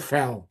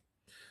Schofel.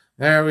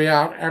 There we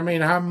are. I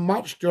mean, how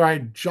much do I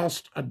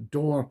just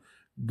adore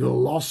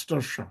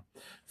Gloucestershire?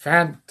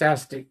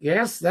 Fantastic.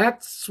 Yes,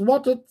 that's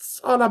what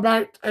it's all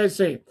about, I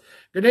say.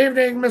 Good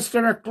evening,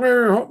 Mr.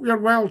 McClure. Hope you're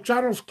well.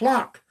 Charles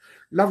Clark,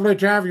 lovely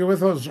to have you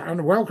with us,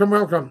 and welcome,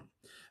 welcome.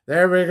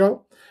 There we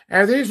go.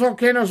 These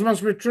volcanoes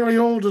must be truly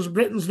old, as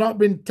Britain's not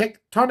been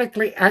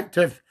tectonically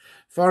active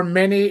for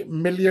many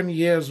million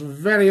years.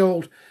 Very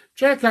old.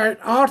 Check out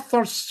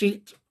Arthur's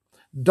Seat,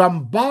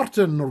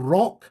 Dumbarton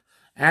Rock,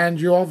 and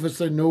you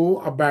obviously know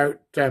about...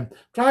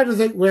 try to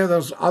think where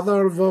there's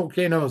other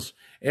volcanoes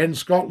in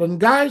Scotland.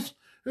 Guys,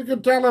 who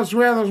can tell us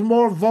where there's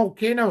more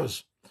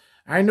volcanoes?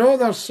 I know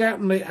there's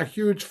certainly a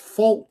huge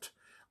fault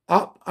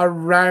up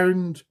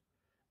around...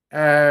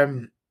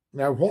 now,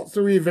 what's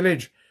the wee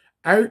village?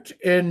 Out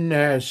in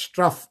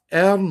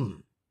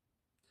Strathern.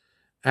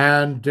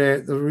 And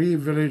the wee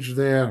village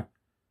there...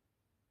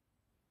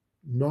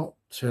 Not...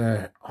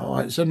 oh,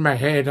 it's in my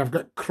head. I've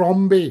got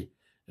Crombie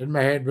in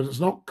my head, but it's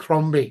not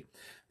Crombie.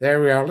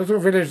 There we are. Little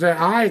village there.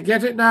 I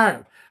get it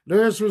now.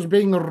 Lewis was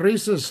being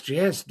racist.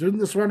 Yes, doing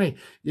the Swanee.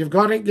 You've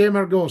got it,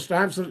 Gamer Ghost.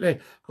 Absolutely.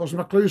 Of course,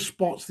 McClue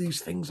spots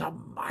these things a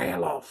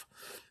mile off.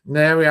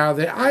 There we are.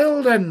 The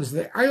Eildons,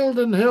 the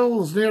Eildon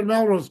Hills near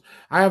Melrose.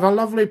 I have a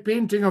lovely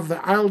painting of the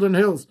Eildon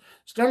Hills.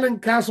 Stirling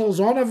Castle's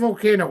on a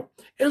volcano.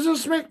 Is a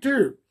smic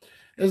too?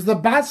 Is the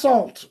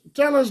basalt?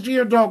 Tell us,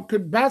 Geodog,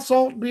 could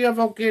basalt be a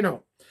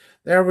volcano?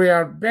 There we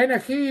are.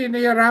 Benachie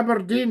near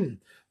Aberdeen.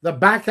 The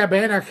Back of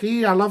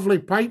Benachie, a lovely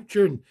pipe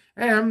tune.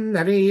 Yeah,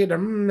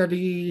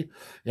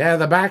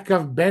 the Back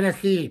of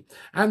Benachie.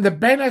 And the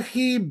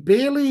Benachie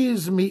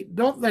Baileys meet,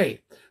 don't they?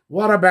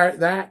 What about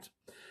that?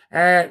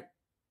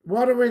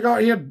 What have we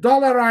got here?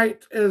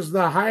 Dolerite is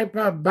the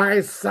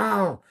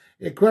hyperbasal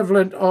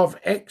equivalent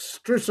of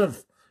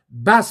extrusive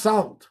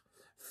basalt.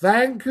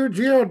 Thank you,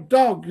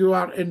 Geodog. You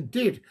are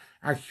indeed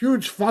a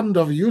huge fund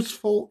of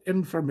useful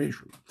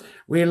information.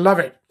 We love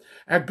it.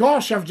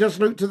 Gosh, I've just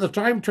looked at the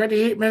time,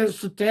 28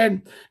 minutes to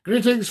 10.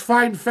 Greetings,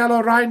 fine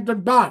fellow Ryan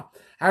Dunbar.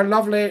 How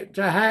lovely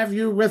to have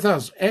you with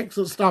us.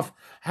 Excellent stuff.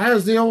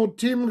 How's the old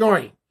team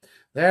going?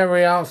 There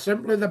we are,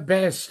 simply the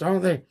best,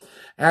 aren't they?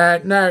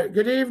 Now,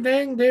 good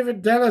evening,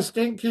 David Della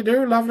Stinky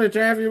Doo. Lovely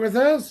to have you with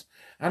us.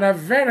 And a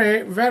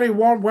very, very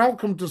warm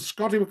welcome to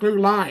Scottie McClue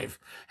Live.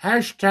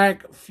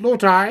 Hashtag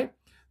FloatEye,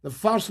 the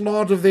first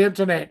lord of the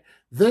internet.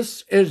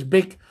 This is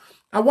big.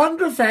 I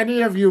wonder if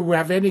any of you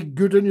have any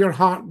good in your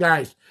heart,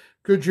 guys.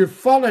 Could you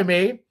follow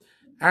me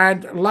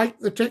and like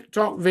the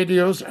TikTok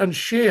videos and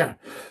share?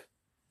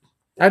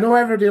 I know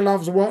everybody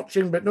loves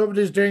watching, but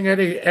nobody's doing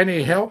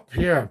any help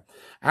here.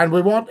 And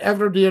we want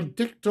everybody on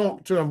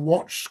TikTok to have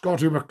watched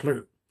Scottie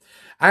McClue.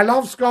 I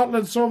love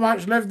Scotland so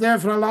much, lived there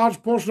for a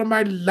large portion of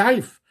my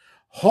life.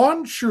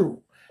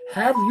 Honshu,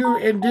 have you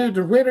indeed?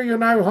 Where are you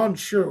now,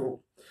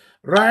 Honshu?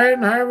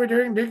 Ryan, how are we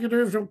doing?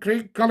 Dinky-doo from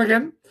Craig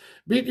Culligan.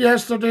 Beat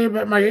yesterday,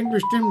 but my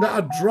English team got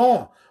a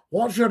draw.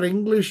 What's your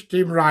English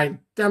team,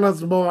 Ryan? Tell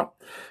us more.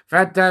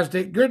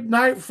 Fantastic. Good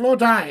night,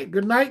 Floaty.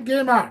 Good night,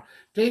 Gamer.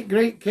 Take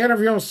great care of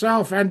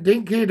yourself and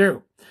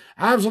Dinky-doo.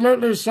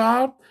 Absolutely,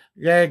 sir.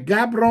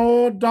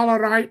 Gabbro,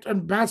 Dollarite,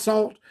 and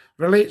Basalt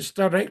relates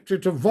directly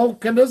to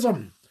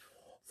volcanism.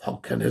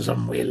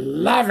 Volcanism, we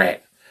love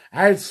it.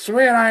 I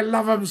swear I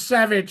love him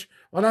savage.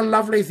 What a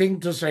lovely thing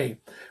to say.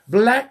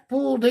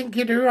 Blackpool,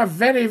 Dinky-doo, a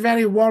very,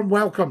 very warm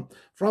welcome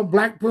from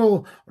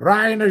Blackpool.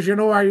 Ryan, as you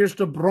know, I used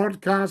to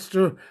broadcast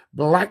to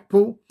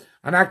Blackpool,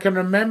 and I can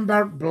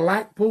remember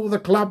Blackpool, the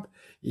club.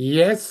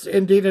 Yes,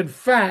 indeed. In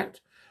fact,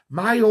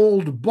 my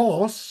old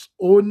boss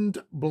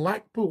owned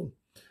Blackpool.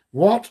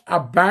 What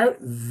about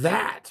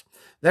that?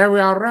 There we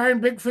are, Ryan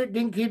Bigfoot,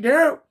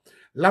 Dinky-doo.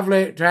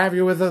 Lovely to have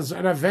you with us,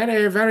 and a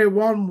very, very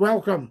warm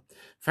welcome.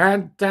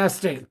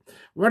 Fantastic.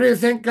 What do you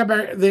think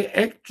about the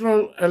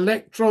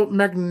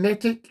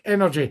electromagnetic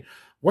energy?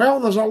 Well,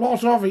 there's a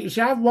lot of it. You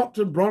see, I've worked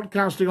in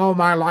broadcasting all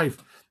my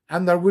life,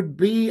 and there would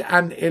be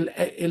an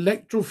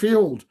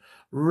electrofield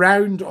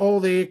round all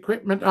the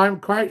equipment, I'm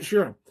quite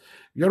sure.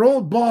 Your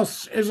old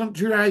boss isn't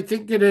who I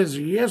think it is.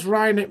 Yes,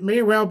 Ryan, it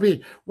may well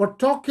be. We're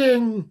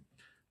talking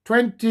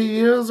 20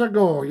 years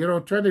ago,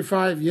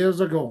 25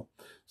 years ago.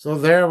 So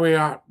there we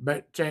are.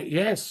 But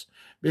yes,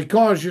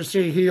 because you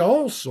see, he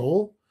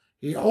also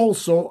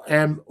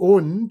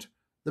owned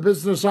the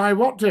business I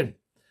worked in.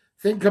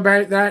 Think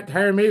about that.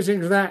 How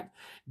amazing is that?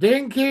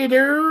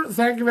 Dinky-doo,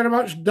 thank you very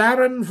much,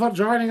 Darren, for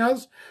joining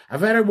us. A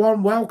very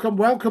warm welcome.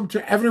 Welcome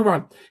to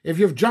everyone. If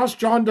you've just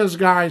joined us,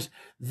 guys,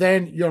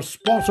 then you're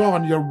spot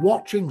on. You're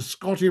watching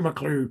Scottie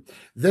McClue.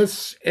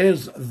 This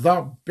is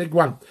the big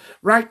one.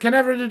 Right, can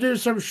everybody do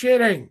some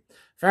sharing?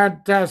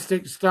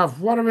 Fantastic stuff.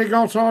 What have we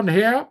got on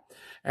here?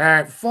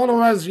 Follow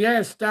us.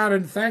 Yes,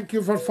 Darren, thank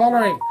you for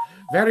following.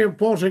 Very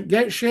important.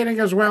 Get sharing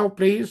as well,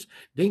 please.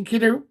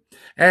 Dinky-doo.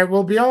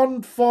 We'll be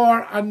on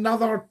for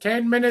another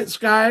 10 minutes,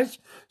 guys.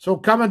 So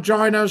come and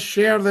join us.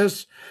 Share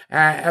this.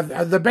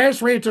 The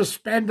best way to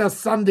spend a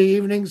Sunday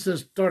evening,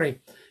 says Tori.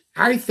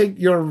 I think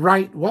you're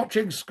right.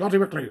 Watching Scottie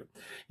McClue.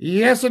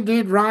 Yes,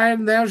 indeed,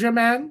 Ryan. There's your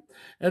man.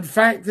 In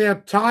fact, the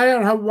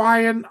entire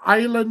Hawaiian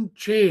island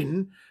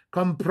chain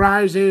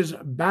comprises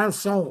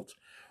basalt.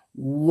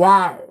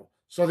 Wow.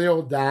 So the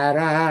old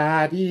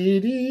da-da-dee-dee,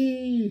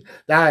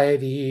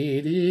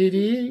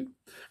 da-dee-dee-dee,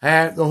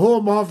 the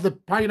home of the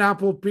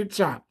pineapple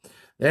pizza.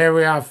 There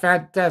we are,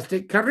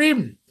 fantastic.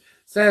 Kareem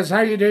says, how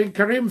you doing,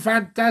 Kareem?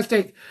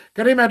 Fantastic.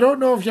 Kareem, I don't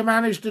know if you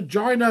managed to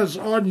join us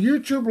on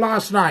YouTube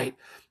last night.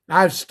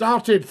 I've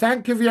started,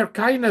 thank you for your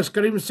kindness,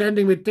 Kareem,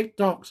 sending me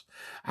TikToks.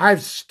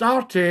 I've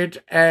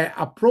started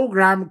a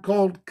program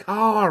called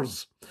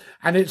Cars,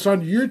 and it's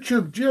on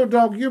YouTube.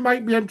 Geodog, you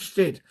might be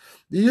interested.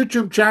 The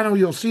YouTube channel,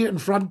 you'll see it in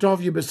front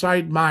of you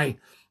beside my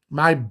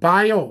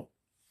bio,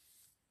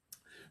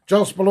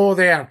 just below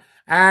there.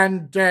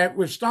 And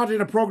we've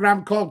started a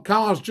program called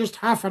Cars, just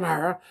half an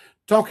hour,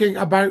 talking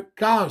about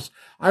cars.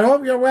 I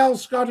hope you're well,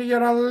 Scottie.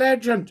 You're a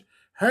legend.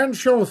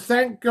 Henshaw,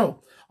 thank you.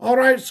 All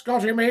right,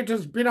 Scottie, mate,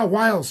 it's been a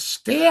while.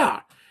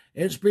 Stare.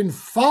 It's been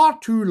far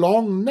too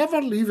long.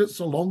 Never leave it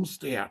so long,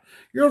 stare.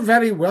 You're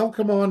very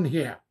welcome on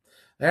here.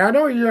 I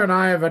know you and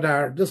I have had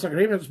our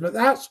disagreements, but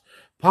that's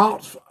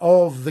part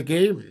of the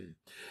game.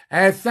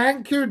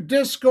 Thank you,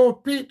 Disco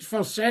Pete,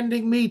 for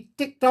sending me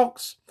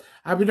TikToks.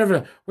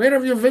 Where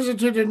have you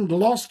visited in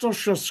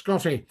Gloucestershire,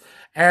 Scottie?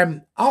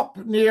 Up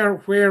near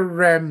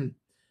where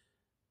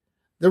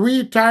the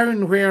wee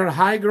town where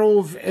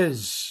Highgrove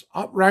is,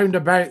 up round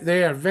about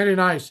there. Very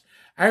nice.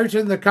 Out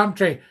in the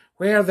country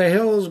where the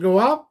hills go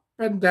up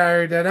and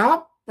down and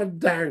up and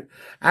down.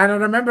 And I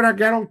remember a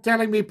girl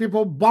telling me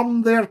people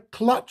burn their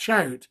clutch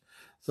out.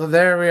 So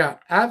there we are.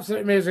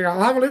 Absolutely amazing.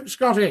 I'll have a look,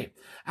 Scottie.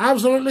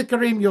 Absolutely,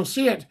 Kareem. You'll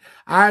see it.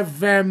 I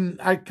can't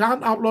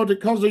upload it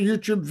because of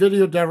YouTube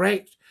Video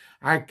Direct.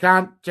 I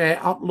can't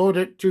upload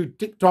it to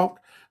TikTok,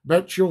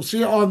 but you'll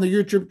see it on the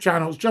YouTube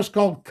channel. It's just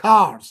called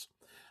Cars.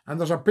 And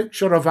there's a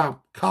picture of a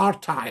car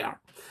tire.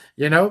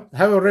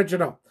 How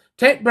original.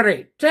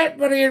 Tetbury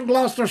in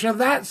Gloucestershire.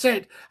 That's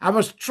it. I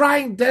was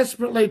trying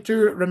desperately to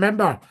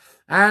remember.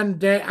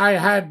 And I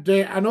had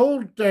an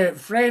old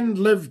friend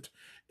lived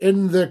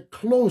in the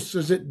Close,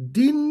 is it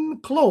Dean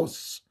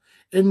Close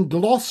in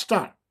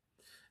Gloucester?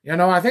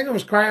 I think it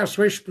was quite a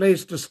swish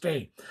place to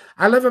stay.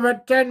 I live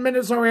about 10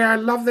 minutes away. I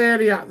love the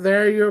area.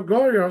 There you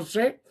go, you'll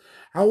see.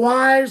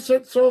 Hawaii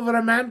sits over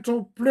a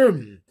mantle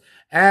plume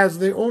as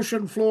the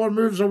ocean floor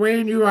moves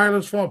away, new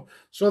islands form.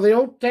 So the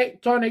old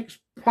tectonics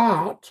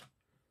part,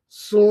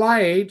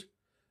 slide,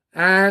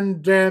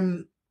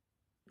 and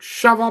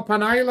shove up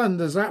an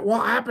island. Is that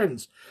what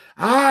happens?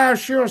 Ah,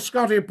 sure,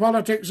 Scottie,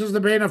 politics is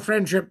the bane of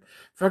friendship.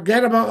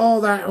 Forget about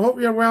all that. Hope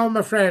you're well,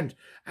 my friend.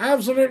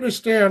 Absolutely,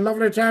 Steer.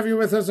 Lovely to have you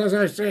with us, as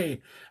I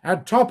say.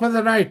 At top of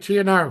the night to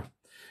you now.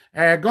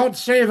 God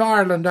save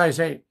Ireland, I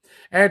say.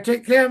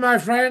 Take care, my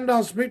friend.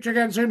 I'll speak to you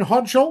again soon.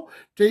 Hodgshaw,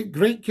 take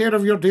great care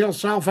of your dear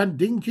self, and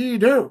dinky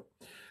do.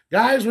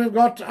 Guys, we've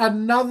got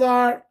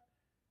another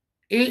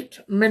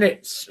 8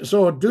 minutes,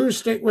 so do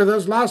stick with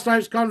us. Last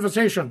night's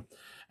conversation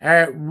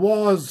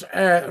was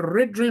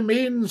Ridley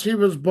means he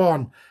was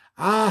born.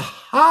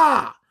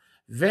 Aha!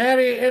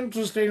 Very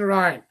interesting,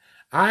 right?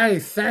 I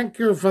thank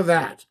you for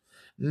that.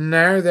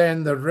 Now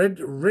then, the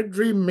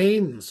Ridley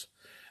means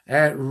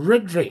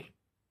Ridley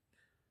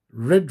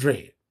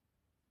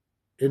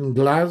in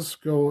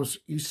Glasgow's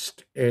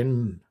East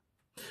End,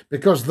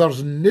 because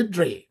there's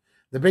Niddrie,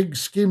 the big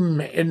scheme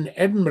in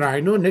Edinburgh. I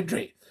know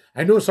Niddrie.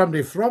 I know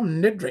somebody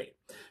from Niddrie.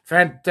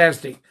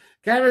 Fantastic.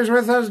 Cammie's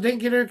with us.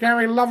 Dinky Doo,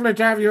 Cammie, lovely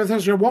to have you with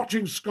us. You're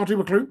watching Scottie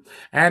McClue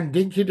and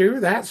Dinky Doo.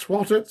 That's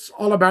what it's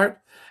all about.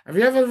 Have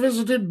you ever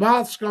visited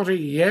Bath, Scottie?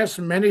 Yes,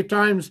 many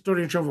times,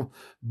 Tony Shovel.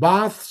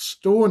 Bath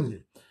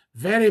Stone.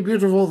 Very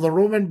beautiful. The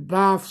Roman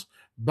baths,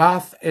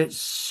 Bath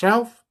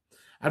itself.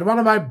 And one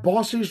of my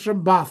bosses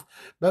from Bath.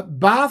 But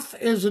Bath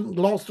isn't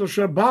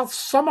Gloucestershire. Bath,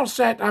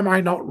 Somerset, am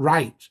I not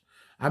right?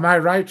 Am I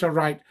right or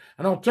right?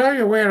 And I'll tell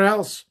you where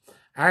else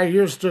I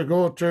used to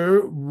go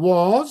to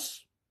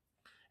was,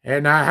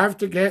 and I have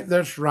to get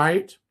this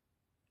right.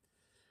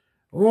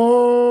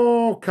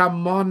 Oh,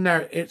 come on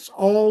now. It's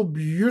all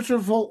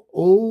beautiful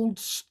old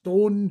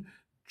stone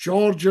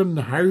Georgian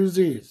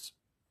houses.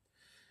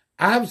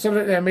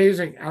 Absolutely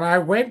amazing. And I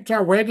went to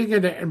a wedding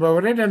in it, and we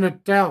were in an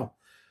hotel.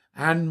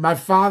 And my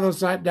father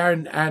sat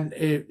down and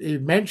he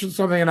mentioned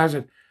something, and I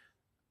said,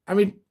 I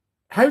mean,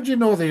 how do you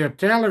know the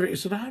hotel? He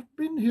said, I've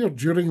been here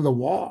during the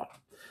war.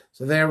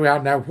 So there we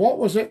are. Now, what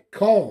was it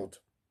called?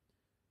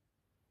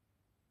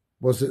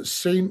 Was it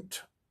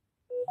Saint?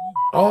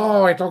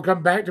 Oh, it'll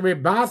come back to me.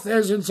 Bath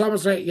is in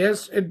Somerset.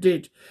 Yes,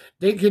 indeed.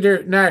 Dinky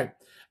Doo. Now,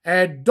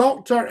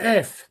 Dr.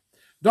 F.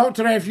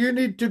 Dr. F, you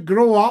need to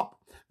grow up.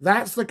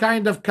 That's the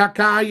kind of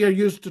caca you're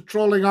used to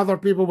trolling other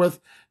people with.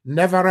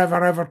 Never,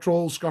 ever, ever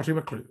troll Scottie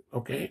McClue,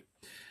 okay?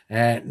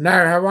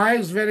 Now, Hawaii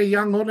is very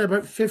young, only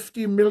about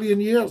 50 million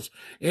years.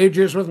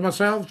 Ages with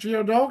myself,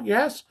 Geodog,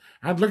 yes,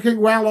 and looking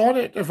well on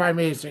it, if I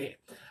may say,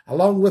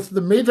 along with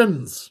the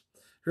maidens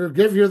who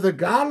give you the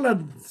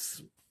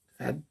garlands.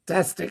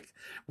 Fantastic.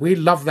 We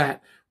love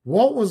that.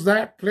 What was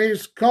that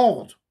place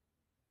called?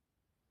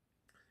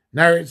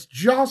 Now, it's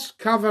just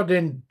covered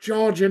in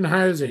Georgian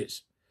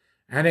houses,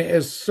 and it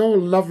is so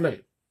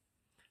lovely.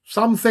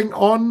 Something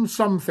on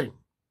something.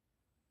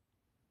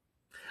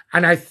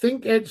 And I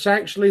think it's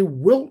actually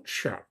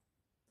Wiltshire,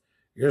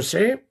 you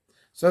see?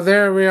 So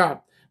there we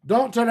are.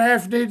 Dr.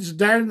 F needs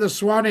down the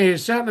Swanee. He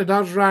certainly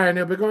does, Ryan.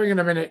 He'll be going in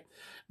a minute.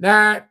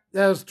 Now,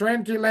 there's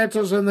 20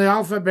 letters in the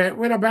alphabet.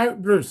 Where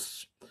about,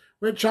 Bruce?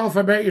 Which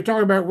alphabet are you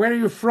talking about? Where are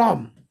you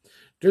from?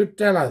 Do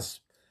tell us.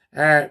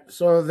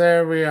 So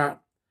there we are.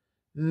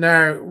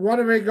 Now, what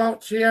have we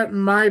got here?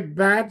 My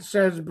bad,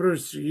 says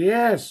Bruce.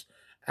 Yes,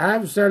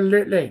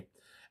 absolutely.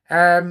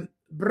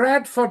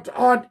 Bradford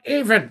on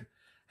Avon.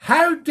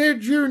 How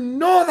did you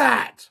know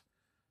that?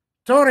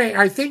 Tori,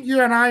 I think you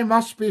and I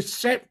must be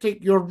septic.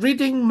 You're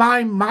reading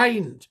my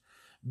mind.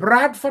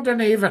 Bradford and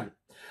Avon.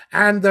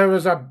 And there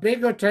was a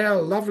big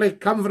hotel, lovely,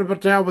 comfortable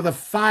hotel with a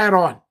fire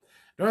on.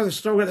 You know, they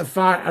still got the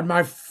fire. And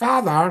my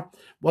father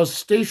was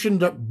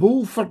stationed at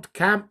Bulford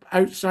Camp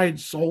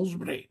outside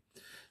Salisbury.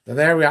 So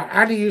there we are.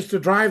 And he used to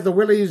drive the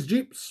Willys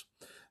Jeeps.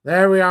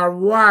 There we are.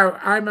 Wow,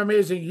 I'm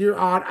amazing. You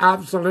are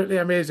absolutely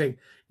amazing.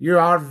 You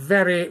are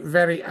very,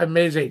 very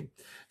amazing.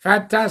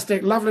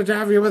 Fantastic. Lovely to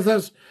have you with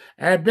us.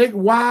 Big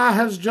Wah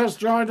has just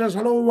joined us.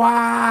 Hello,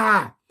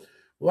 Wah.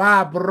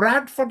 Wah,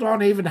 Bradford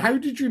on Avon. How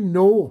did you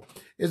know?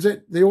 Is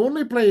it the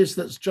only place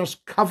that's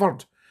just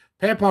covered,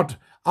 peppered,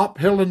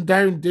 uphill and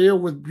down Dale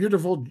with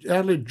beautiful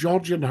early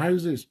Georgian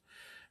houses?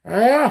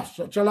 Ah,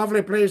 such a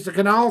lovely place. The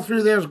canal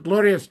through there is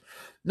glorious.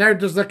 Now,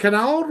 does the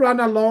canal run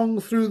along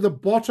through the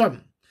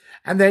bottom?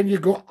 And then you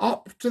go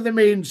up to the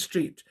main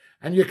street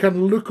and you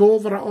can look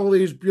over at all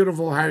these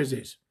beautiful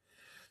houses.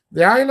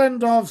 The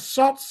island of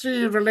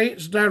Sotsea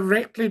relates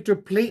directly to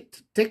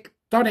plate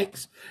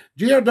tectonics.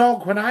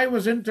 Geodog, when I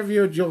was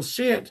interviewed, you'll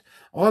see it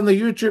on the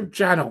YouTube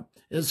channel.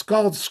 It's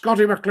called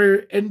Scottie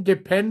McClue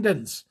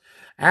Independence.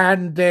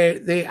 And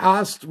they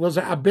asked, was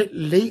it a bit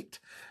late?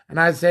 And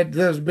I said,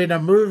 there's been a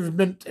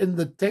movement in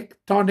the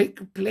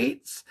tectonic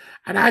plates.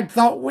 And I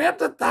thought, where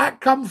did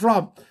that come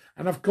from?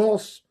 And of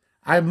course,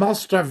 I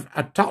must have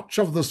a touch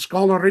of the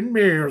scholar in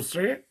me, you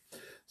see.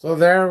 So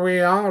there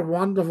we are,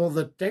 wonderful,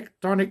 the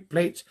tectonic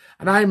plates.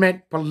 And I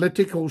meant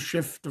political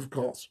shift, of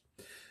course.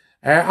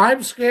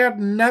 I'm scared,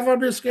 never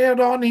be scared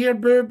on here,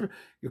 boob.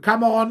 You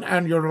come on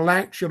and you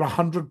relax, you're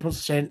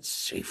 100%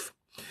 safe.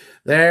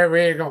 There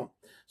we go.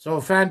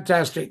 So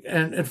fantastic.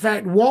 And in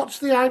fact,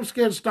 watch the I'm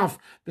scared stuff,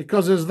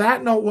 because is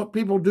that not what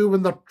people do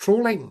when they're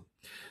trolling?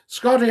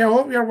 Scottie, I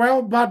hope you're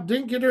well, bud.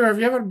 Dinky Doo, have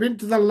you ever been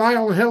to the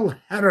Lisle Hill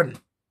Heron?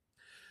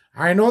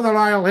 I know the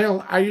Lisle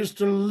Hill. I used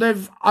to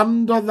live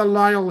under the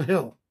Lisle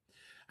Hill.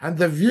 And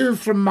the view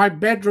from my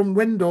bedroom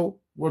window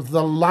was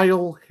the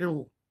Lisle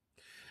Hill.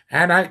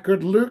 And I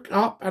could look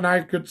up and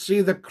I could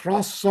see the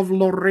Cross of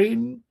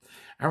Lorraine.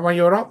 And when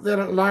you're up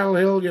there at Lisle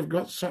Hill, you've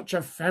got such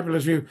a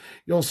fabulous view.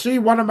 You'll see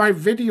one of my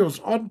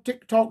videos on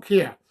TikTok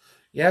here.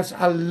 Yes,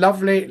 a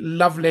lovely,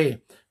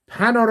 lovely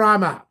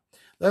panorama.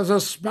 There's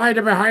a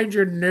spider behind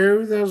you.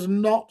 No, there's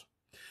not.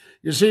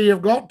 You see,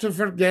 you've got to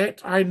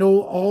forget I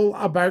know all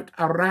about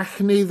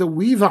Arachne the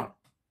Weaver,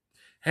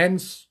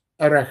 hence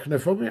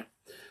arachnophobia.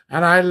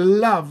 And I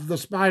love the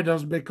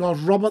spiders because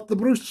Robert the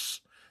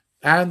Bruce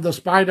and the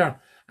spider.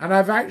 And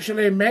I've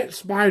actually met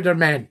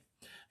Spider-Man.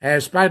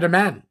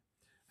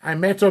 I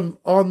met him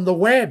on the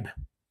web.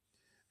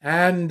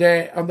 And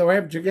on the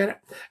web, to get it.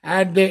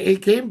 And he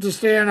came to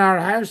stay in our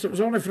house. It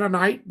was only for a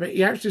night, but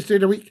he actually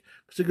stayed a week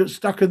because he got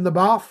stuck in the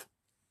bath.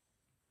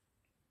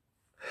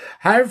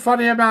 How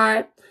funny am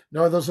I?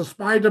 No, there's a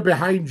spider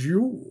behind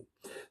you.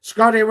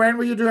 Scotty, when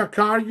will you do a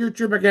car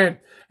YouTube again?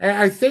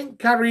 I think,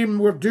 Karim,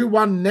 we'll do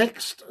one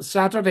next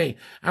Saturday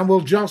and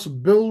we'll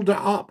just build it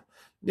up.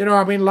 You know,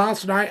 I mean,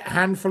 last night, a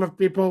handful of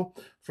people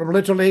from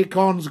Little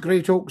Acorns,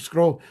 Great Oaks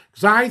Grove,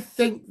 because I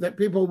think that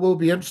people will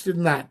be interested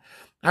in that.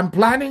 I'm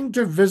planning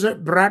to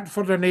visit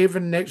Bradford and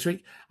Avon next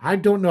week. I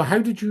don't know. How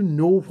did you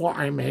know what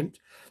I meant?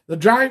 The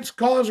Giant's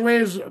Causeway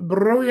is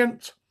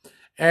brilliant,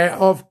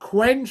 of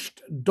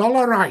quenched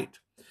dolerite.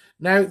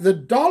 Now, the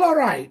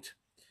dolerite,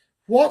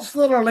 what's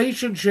the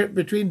relationship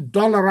between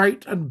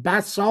dolerite and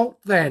basalt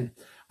then?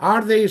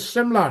 Are they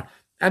similar?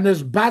 And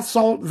is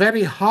basalt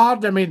very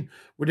hard? I mean,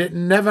 would it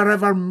never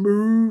ever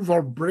move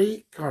or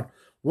break or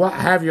what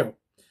have you?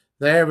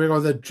 There we go,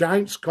 the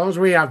Giant's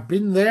Causeway. I've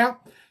been there.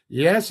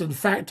 Yes, in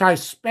fact, I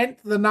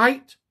spent the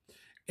night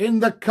in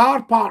the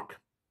car park.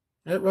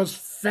 It was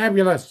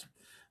fabulous.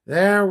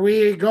 There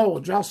we go,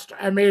 just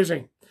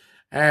amazing.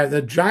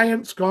 The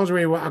Giant's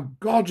Causeway, what a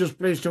gorgeous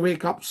place to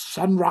wake up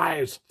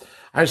sunrise.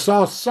 I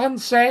saw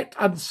sunset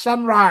and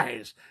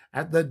sunrise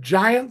at the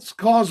Giant's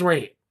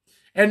Causeway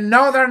in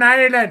Northern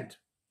Ireland.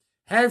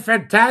 How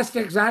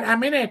fantastic is that?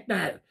 I'm in it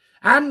now.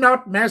 I'm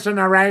not messing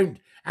around.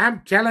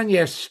 I'm telling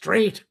you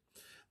straight.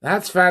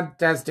 That's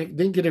fantastic.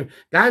 Dinky-doo.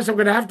 Guys, I'm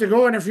going to have to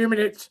go in a few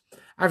minutes.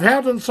 I've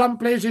heard in some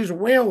places,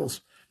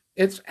 Wales,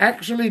 it's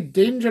actually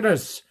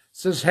dangerous,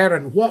 says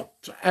Heron.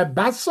 What?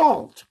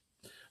 Basalt?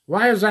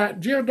 Why is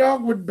that?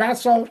 Geodog, would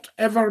basalt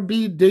ever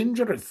be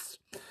dangerous?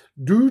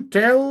 Do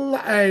tell,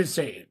 I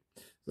say.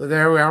 So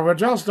there we are. We're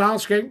just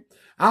asking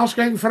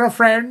for a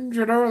friend,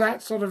 you know,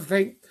 that sort of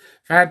thing.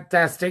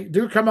 Fantastic.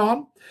 Do come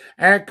on.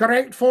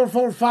 Correct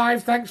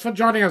 445, thanks for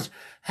joining us.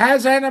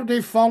 Has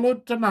anybody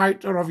followed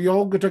tonight, or have you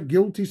all got a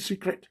guilty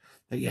secret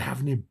that you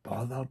haven't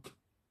bothered?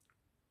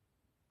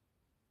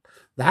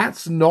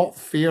 That's not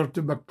fair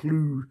to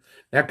McClue.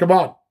 Now, come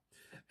on.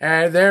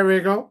 There we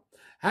go.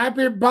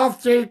 Happy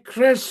birthday,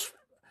 Chris.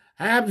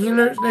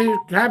 Absolutely.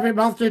 Happy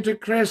birthday to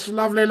Chris.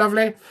 Lovely,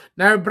 lovely.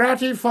 Now,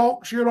 Bratty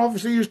Fox, you're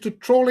obviously used to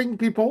trolling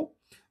people.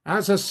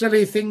 That's a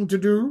silly thing to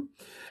do.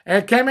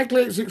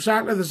 Chemically, it's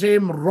exactly the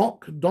same.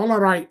 Rock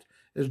dolerite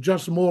is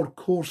just more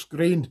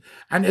coarse-grained.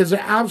 And is it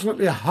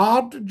absolutely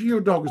hard,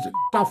 Geodog? Is it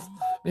tough?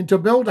 I mean, to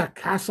build a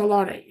castle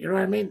on it, you know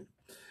what I mean?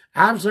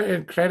 Absolutely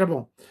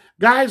incredible.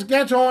 Guys,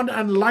 get on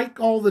and like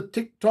all the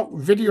TikTok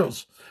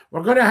videos.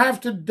 We're going to have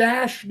to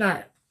dash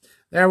now.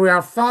 There we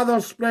are. Father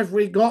Spliff,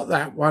 we got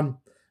that one.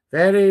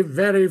 Very,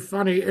 very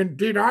funny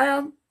indeed. I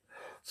am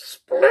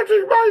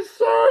splitting my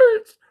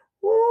sides.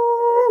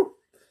 Woo!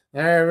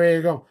 There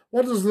we go.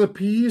 What does the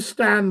P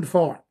stand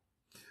for?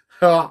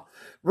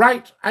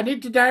 Right, I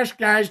need to dash,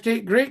 guys.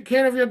 Take great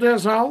care of your dear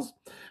selves.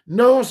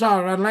 No,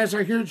 sir, unless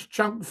a huge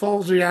chunk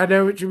falls on you. I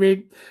know what you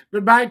mean.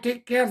 Goodbye,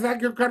 take care.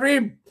 Thank you,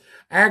 Kareem.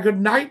 Good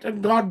night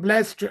and God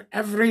bless to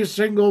every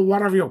single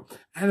one of you.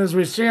 And as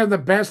we say in the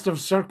best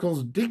of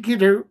circles,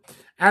 dinky-doo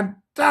and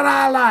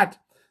ta-ra, lad.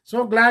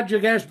 So glad you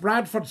guessed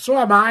Bradford. So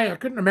am I. I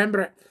couldn't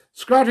remember it.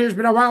 Scotty, it's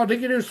been a while.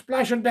 Dinky-doo,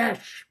 splash and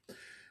dash.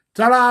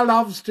 Ta-ra,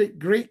 loves. Take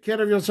great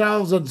care of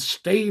yourselves and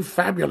stay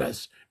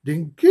fabulous.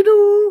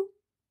 Dinky-doo.